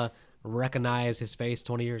really going to recognize his face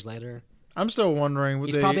 20 years later? I'm still wondering.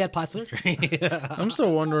 He's probably had plastic surgery. I'm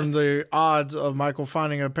still wondering the odds of Michael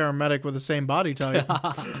finding a paramedic with the same body type.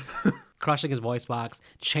 Crushing his voice box,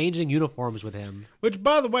 changing uniforms with him. Which,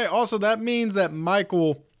 by the way, also that means that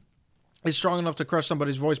Michael is strong enough to crush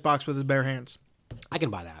somebody's voice box with his bare hands. I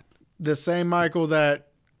can buy that. The same Michael that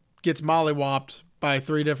gets mollywopped by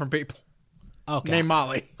 3 different people. Okay. Named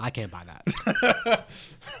Molly. I can't buy that.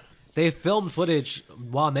 They filmed footage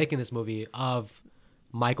while making this movie of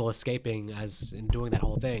Michael escaping and doing that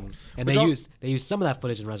whole thing, and they used some of that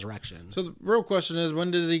footage in Resurrection. So the real question is,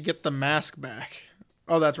 when does he get the mask back?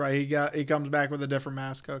 Oh, that's right. He comes back with a different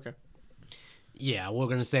mask. Okay. Yeah, we're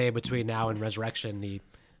gonna say between now and Resurrection, he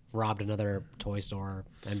robbed another toy store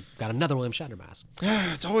and got another William Shatner mask.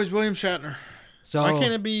 It's always William Shatner. So why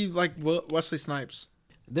can't it be like Wesley Snipes?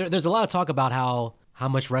 There's a lot of talk about how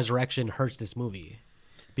much Resurrection hurts this movie,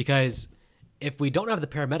 because if we don't have the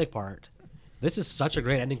paramedic part, this is such a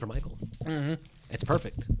great ending for Michael. Mm-hmm. It's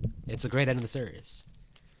perfect. It's a great end of the series.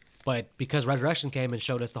 But because Resurrection came and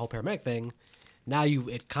showed us the whole paramedic thing, now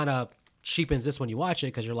it kind of cheapens this when you watch it,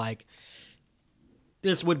 because you're like,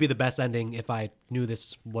 this would be the best ending if I knew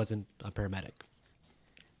this wasn't a paramedic.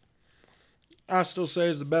 I still say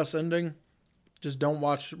it's the best ending. Just don't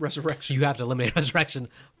watch Resurrection. You have to eliminate Resurrection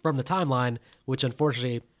from the timeline, which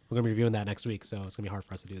unfortunately we're going to be reviewing that next week, so it's going to be hard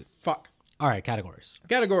for us to do it. Fuck. All right, categories.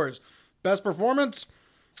 Best performance,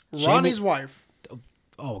 Ronnie's wife.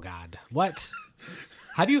 Oh, God. What?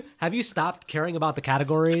 Have you stopped caring about the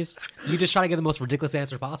categories? You just try to get the most ridiculous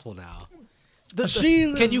answer possible now.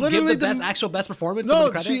 Can you give the best performance?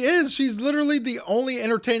 No, she is. She's literally the only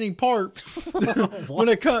entertaining part. When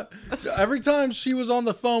it comes, every time she was on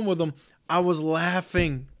the phone with him, I was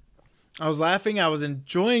laughing. I was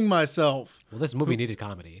enjoying myself. Well, this movie needed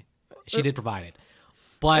comedy. She did provide it.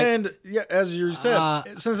 But and yeah, as you said,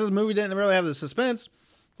 since this movie didn't really have the suspense,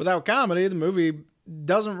 without comedy, the movie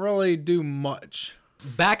doesn't really do much.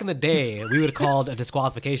 Back in the day, we would have called a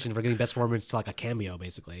disqualification for getting best performance to like a cameo,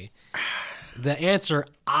 basically. The answer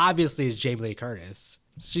obviously is Jamie Lee Curtis.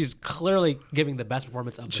 She's clearly giving the best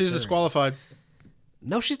performance of the series. Disqualified.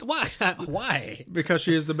 No, she's why? Because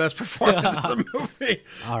she is the best performance of the movie.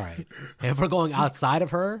 All right. If we're going outside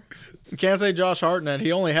of her, you can't say Josh Hartnett.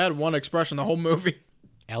 He only had one expression the whole movie.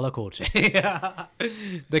 LL Cool J.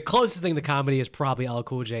 The closest thing to comedy is probably LL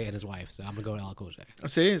Cool J and his wife. So I'm gonna go with LL Cool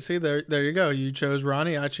See, J. there you go. You chose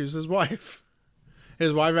Ronnie. I choose his wife.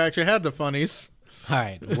 His wife actually had the funnies. All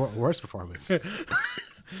right, worst performance.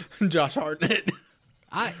 Josh Hartnett.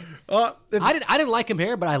 I didn't like him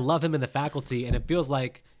here, but I love him in The Faculty, and it feels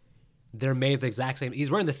like they're made the exact same.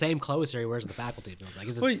 He's wearing the same clothes here he wears in The Faculty. It feels like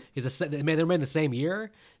they're made in the same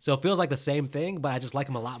year, so it feels like the same thing. But I just like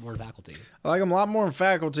him a lot more in Faculty. I like him a lot more in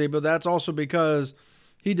Faculty, but that's also because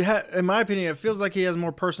in my opinion, it feels like he has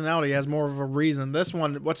more personality. He has more of a reason. This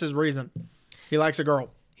one, what's his reason? He likes a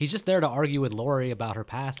girl. He's just there to argue with Laurie about her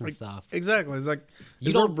past and stuff. Exactly. It's like,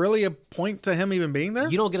 is there really a point to him even being there?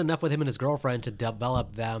 You don't get enough with him and his girlfriend to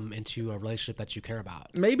develop them into a relationship that you care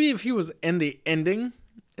about. Maybe if he was in the ending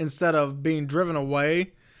instead of being driven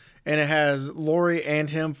away and it has Laurie and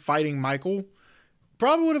him fighting Michael,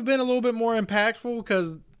 probably would have been a little bit more impactful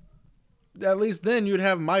because at least then you'd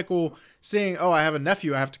have Michael seeing, oh, I have a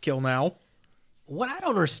nephew I have to kill now. What I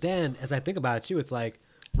don't understand as I think about it too, it's like,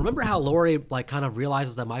 remember how Laurie like kind of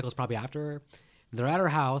realizes that Michael's probably after her? They're at her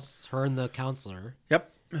house, her and the counselor. Yep.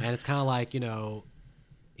 And it's kind of like,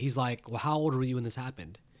 he's like, well, how old were you when this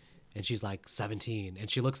happened? And she's like 17. And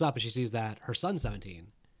she looks up and she sees that her son's 17.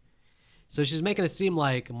 So she's making it seem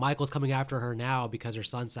like Michael's coming after her now because her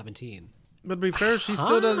son's 17. But to be fair, she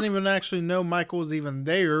still doesn't even actually know Michael's even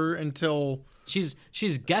there until... She's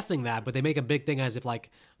guessing that, but they make a big thing as if like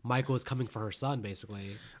Michael is coming for her son,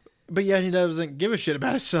 basically. But yet he doesn't give a shit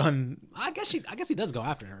about his son. I guess he does go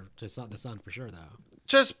after her, the son for sure, though.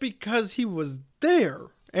 Just because he was there,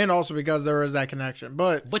 and also because there is that connection.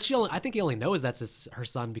 But I think he only knows that's her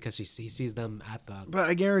son because he sees them at the. But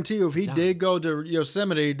I guarantee you, if he did go to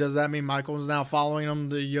Yosemite, does that mean Michael is now following him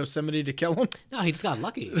to Yosemite to kill him? No, he just got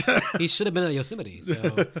lucky. He should have been at Yosemite.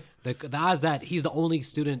 So the odds that he's the only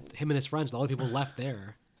student, him and his friends, the only people left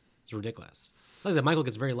there, is ridiculous. Like I said, Michael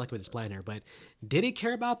gets very lucky with his plan here, but did he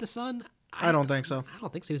care about the son? I don't think so. I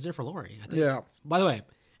don't think so. He was there for Laurie. I think. Yeah. By the way,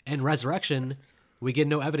 in Resurrection, we get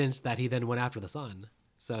no evidence that he then went after the son.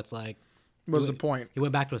 So it's like, what's the point? He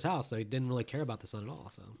went back to his house, so he didn't really care about the son at all.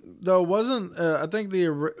 So though wasn't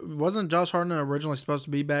Josh Hartnett originally supposed to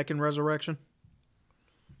be back in Resurrection?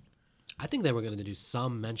 I think they were going to do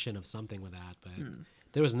some mention of something with that, but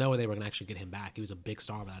there was no way they were going to actually get him back. He was a big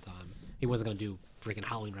star by that time. He wasn't going to do freaking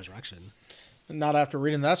Halloween Resurrection. Not after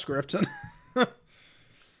reading that script.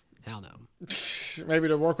 Hell no. Maybe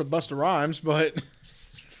to work with Busta Rhymes, but...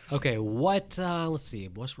 Okay, what, let's see,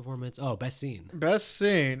 worst performance? Oh, best scene. Best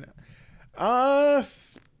scene. I'd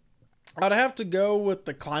have to go with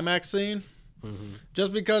the climax scene. Mm-hmm.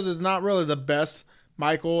 Just because it's not really the best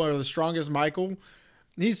Michael or the strongest Michael.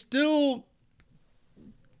 It's still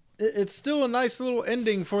a nice little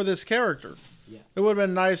ending for this character. Yeah. It would have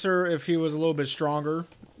been nicer if he was a little bit stronger,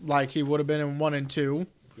 like he would have been in 1 and 2.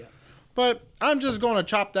 Yeah. But I'm just going to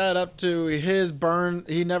chop that up to his burn.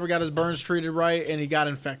 He never got his burns treated right, and he got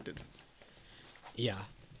infected. Yeah.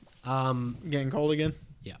 Getting cold again?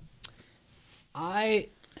 Yeah. I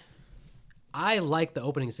like the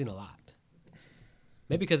opening scene a lot.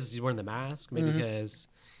 Maybe because he's wearing the mask. Maybe because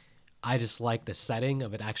I just like the setting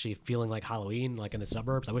of it actually feeling like Halloween, like in the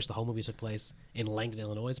suburbs. I wish the whole movie took place in Langdon,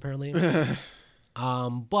 Illinois, apparently.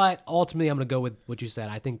 But ultimately, I'm going to go with what you said.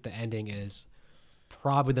 I think the ending is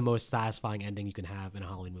probably the most satisfying ending you can have in a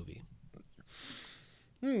Halloween movie.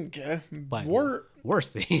 Okay. But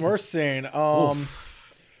worst scene. Worst scene. LL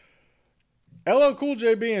Cool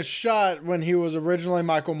J being shot when he was originally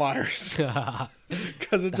Michael Myers.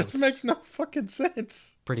 Because it just makes no fucking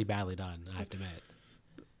sense. Pretty badly done, I have to admit.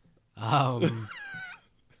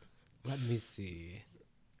 Let me see.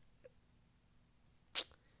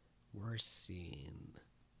 Worst scene.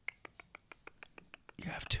 You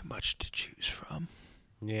have too much to choose from.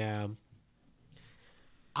 Yeah.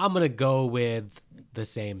 I'm gonna go with the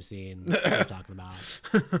same scene that we're talking about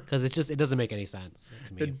because it doesn't make any sense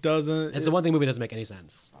to me. It doesn't. It's the one thing movie that doesn't make any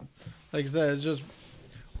sense. Like I said, it's just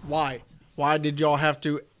why? Why did y'all have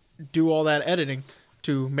to do all that editing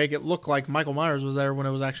to make it look like Michael Myers was there when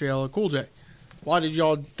it was actually LL Cool J? Why did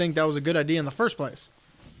y'all think that was a good idea in the first place?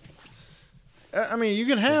 I mean, you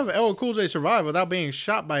can have LL Cool J survive without being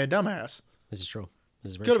shot by a dumbass. This is true.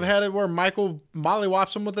 This is very Could have true. had it where Michael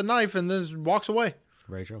mollywops him with a knife and then just walks away.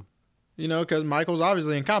 Very true. You know, because Michael's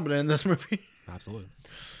obviously incompetent in this movie. Absolutely.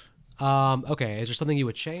 Okay, is there something you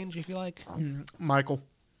would change, you feel like? Michael.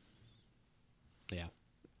 Yeah.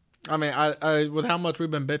 I mean, I with how much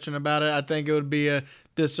we've been bitching about it, I think it would be a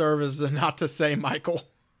disservice not to say Michael.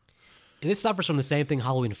 And this suffers from the same thing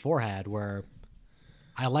Halloween 4 had, where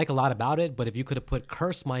I like a lot about it, but if you could have put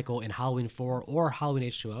Curse Michael in Halloween 4 or Halloween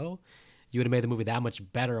H2O, you would have made the movie that much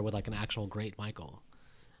better with like an actual great Michael.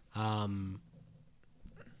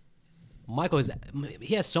 Michael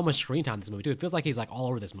he has so much screen time in this movie too. It feels like he's like all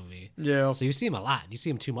over this movie. Yeah. So you see him a lot. You see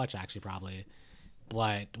him too much actually, probably.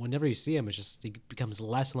 But whenever you see him, he becomes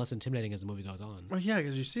less and less intimidating as the movie goes on. Well, yeah,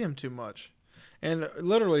 because you see him too much, and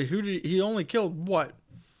literally, he only killed what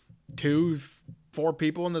 4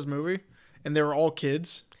 people in this movie, and they were all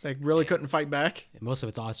kids. They really couldn't fight back. And most of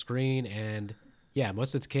it's off screen, and yeah,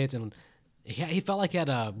 most of it's kids, and he felt like he had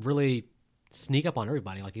to really sneak up on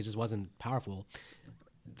everybody. Like he just wasn't powerful.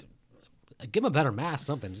 Give him a better mask,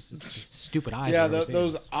 something. Just stupid eyes. Yeah,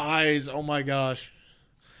 those eyes. Oh my gosh,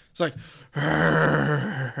 it's like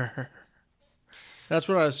that's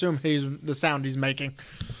what I assume the sound he's making.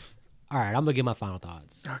 All right, I'm gonna give my final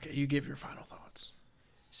thoughts. Okay, you give your final thoughts.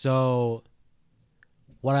 So,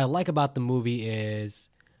 what I like about the movie is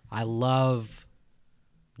I love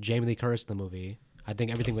Jamie Lee Curtis in the movie. I think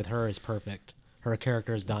everything with her is perfect. Her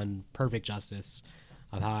character has done perfect justice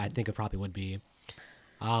of how I think it probably would be.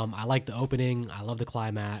 I like the opening. I love the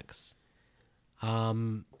climax.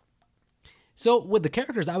 So with the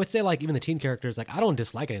characters, I would say like even the teen characters, like I don't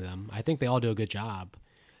dislike any of them. I think they all do a good job.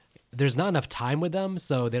 There's not enough time with them,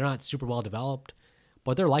 so they're not super well developed,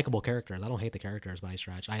 but they're likable characters. I don't hate the characters by any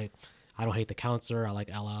stretch. I don't hate the counselor. I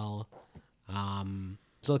like LL.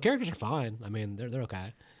 So the characters are fine. I mean, they're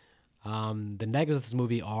okay. The negatives of this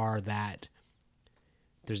movie are that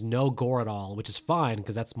there's no gore at all, which is fine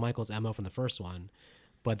because that's Michael's MO from the first one.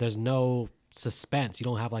 But there's no suspense. You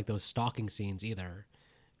don't have like those stalking scenes either.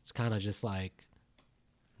 It's kind of just like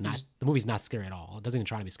the movie's not scary at all. It doesn't even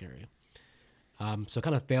try to be scary. So it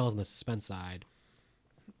kind of fails on the suspense side.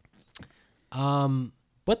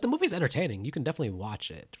 But the movie's entertaining. You can definitely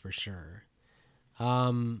watch it for sure.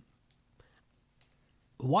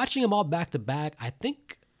 Watching them all back to back, I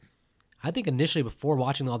think initially before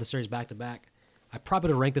watching all the series back to back, I probably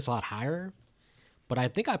would have ranked this a lot higher. But I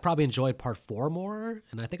think I probably enjoyed part 4 more,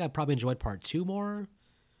 and I think I probably enjoyed part 2 more.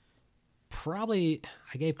 Probably,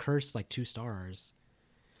 I gave Curse like 2 stars.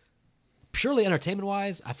 Purely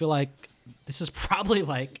entertainment-wise, I feel like this is probably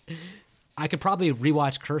like I could probably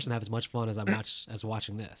rewatch Curse and have as much fun as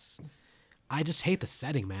watching this. I just hate the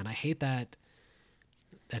setting, man. I hate that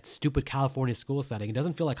stupid California school setting. It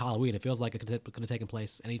doesn't feel like Halloween. It feels like it could have taken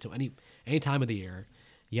place any time of the year.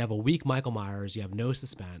 You have a weak Michael Myers. You have no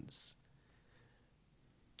suspense.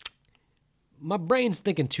 My brain's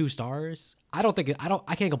thinking 2 stars. I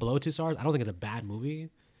can't go below 2 stars. I don't think it's a bad movie,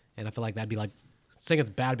 and I feel like that'd be like saying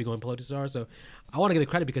it's bad to be going below 2 stars. So I want to give it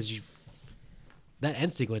credit because that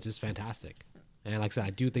end sequence is fantastic, and like I said,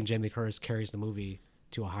 I do think Jamie Lee Curtis carries the movie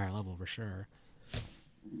to a higher level for sure.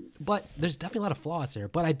 But there's definitely a lot of flaws here.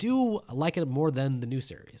 But I do like it more than the new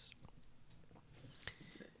series.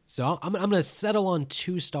 So I'm gonna settle on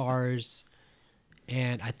 2 stars,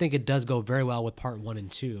 and I think it does go very well with part 1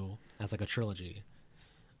 and 2 as like a trilogy.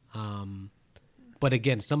 But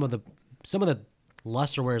again, some of the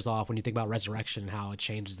luster wears off when you think about Resurrection and how it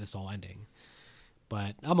changes this whole ending.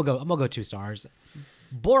 But I'm gonna go 2 stars,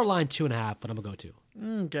 borderline 2.5, but I'm gonna go 2.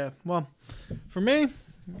 Okay, well, for me,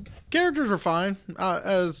 characters were fine.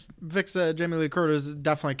 As Vic said, Jamie Lee Curtis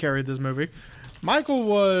definitely carried this movie. Michael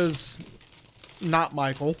was not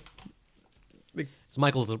Michael. It's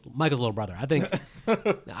Michael's little brother. I think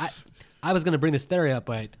I was gonna bring this theory up,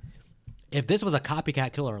 but if this was a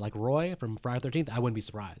copycat killer like Roy from Friday the 13th, I wouldn't be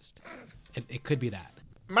surprised. It could be that.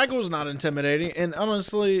 Michael's not intimidating, and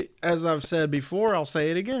honestly, as I've said before, I'll say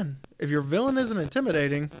it again. If your villain isn't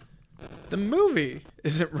intimidating, the movie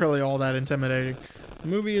isn't really all that intimidating. The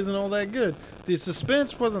movie isn't all that good. The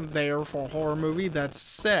suspense wasn't there for a horror movie. That's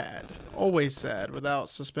sad. Always sad without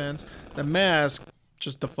suspense. The mask,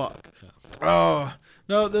 just the fuck. Yeah. Oh,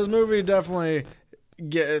 no, this movie definitely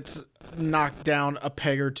gets knocked down a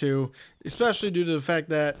peg or two, especially due to the fact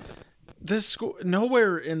that this school,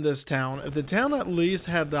 nowhere in this town, if the town at least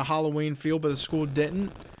had the Halloween feel, but the school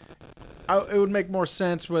didn't, it would make more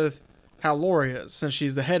sense with how Laurie is, since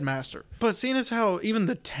she's the headmaster. But seeing as how even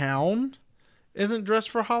the town isn't dressed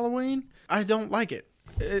for Halloween, I don't like it.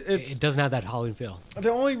 It doesn't have that Halloween feel.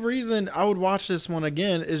 The only reason I would watch this one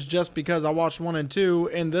again is just because I watched 1 and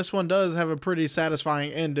 2, and this one does have a pretty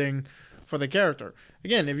satisfying ending for the character.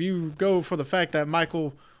 Again, if you go for the fact that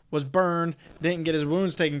Michael was burned, didn't get his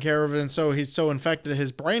wounds taken care of, and so he's so infected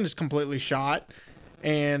his brain is completely shot,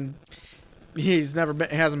 and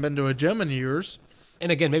hasn't been to a gym in years.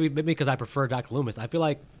 And again, maybe because I prefer Dr. Loomis, I feel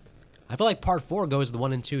like Part 4 goes to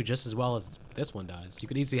 1 and 2 just as well as this one does. You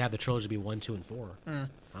could easily have the trilogy be 1, 2, and 4.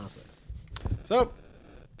 Honestly. So,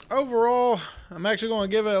 overall, I'm actually going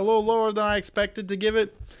to give it a little lower than I expected to give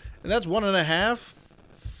it, and that's 1.5.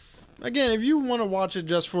 Again, if you want to watch it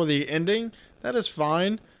just for the ending, that is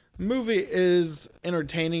fine. The movie is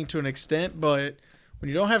entertaining to an extent, but when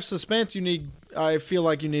you don't have suspense, I feel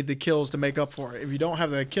like you need the kills to make up for it. If you don't have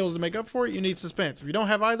the kills to make up for it, you need suspense. If you don't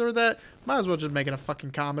have either of that, might as well just make it a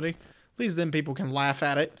fucking comedy. At least then people can laugh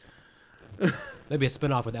at it. Maybe a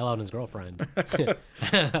spinoff with Ella and his girlfriend.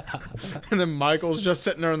 And then Michael's just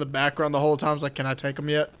sitting there in the background the whole time. He's like, can I take him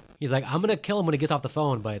yet? He's like, I'm going to kill him when he gets off the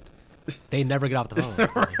phone, but they never get off the phone.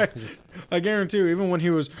 Right. I guarantee you, even when he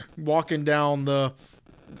was walking down the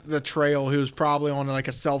trail, he was probably on like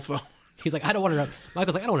a cell phone. He's like, Michael's like, I don't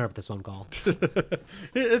want to interrupt this phone call.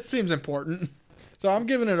 It seems important. So I'm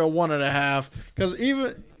giving it a 1.5, because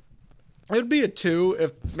even it would be a 2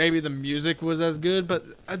 if maybe the music was as good, but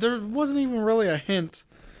there wasn't even really a hint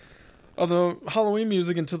of the Halloween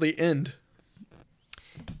music until the end.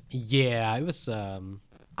 Yeah, it was.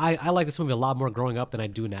 I like this movie a lot more growing up than I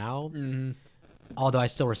do now. Mm-hmm. Although I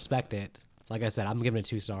still respect it. Like I said, I'm giving it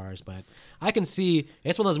 2 stars, but I can see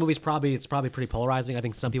it's one of those movies. It's probably pretty polarizing. I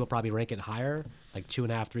think some people probably rank it higher, like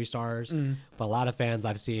 2.5, 3 stars. Mm. But a lot of fans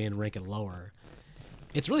I've seen rank it lower.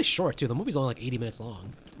 It's really short too. The movie's only like 80 minutes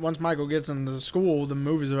long. Once Michael gets into school, the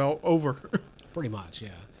movie's about over. Pretty much, yeah.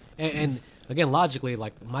 And again, logically,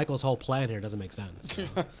 like Michael's whole plan here doesn't make sense.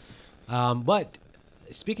 So. But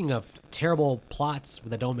speaking of terrible plots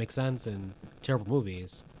that don't make sense and terrible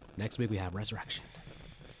movies, next week we have Resurrection.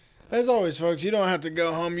 As always, folks, you don't have to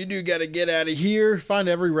go home. You do got to get out of here. Find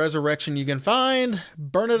every resurrection you can find.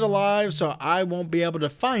 Burn it alive so I won't be able to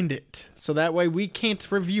find it. So that way we can't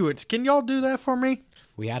review it. Can y'all do that for me?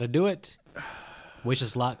 We had to do it. Wish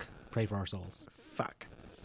us luck. Pray for our souls. Fuck.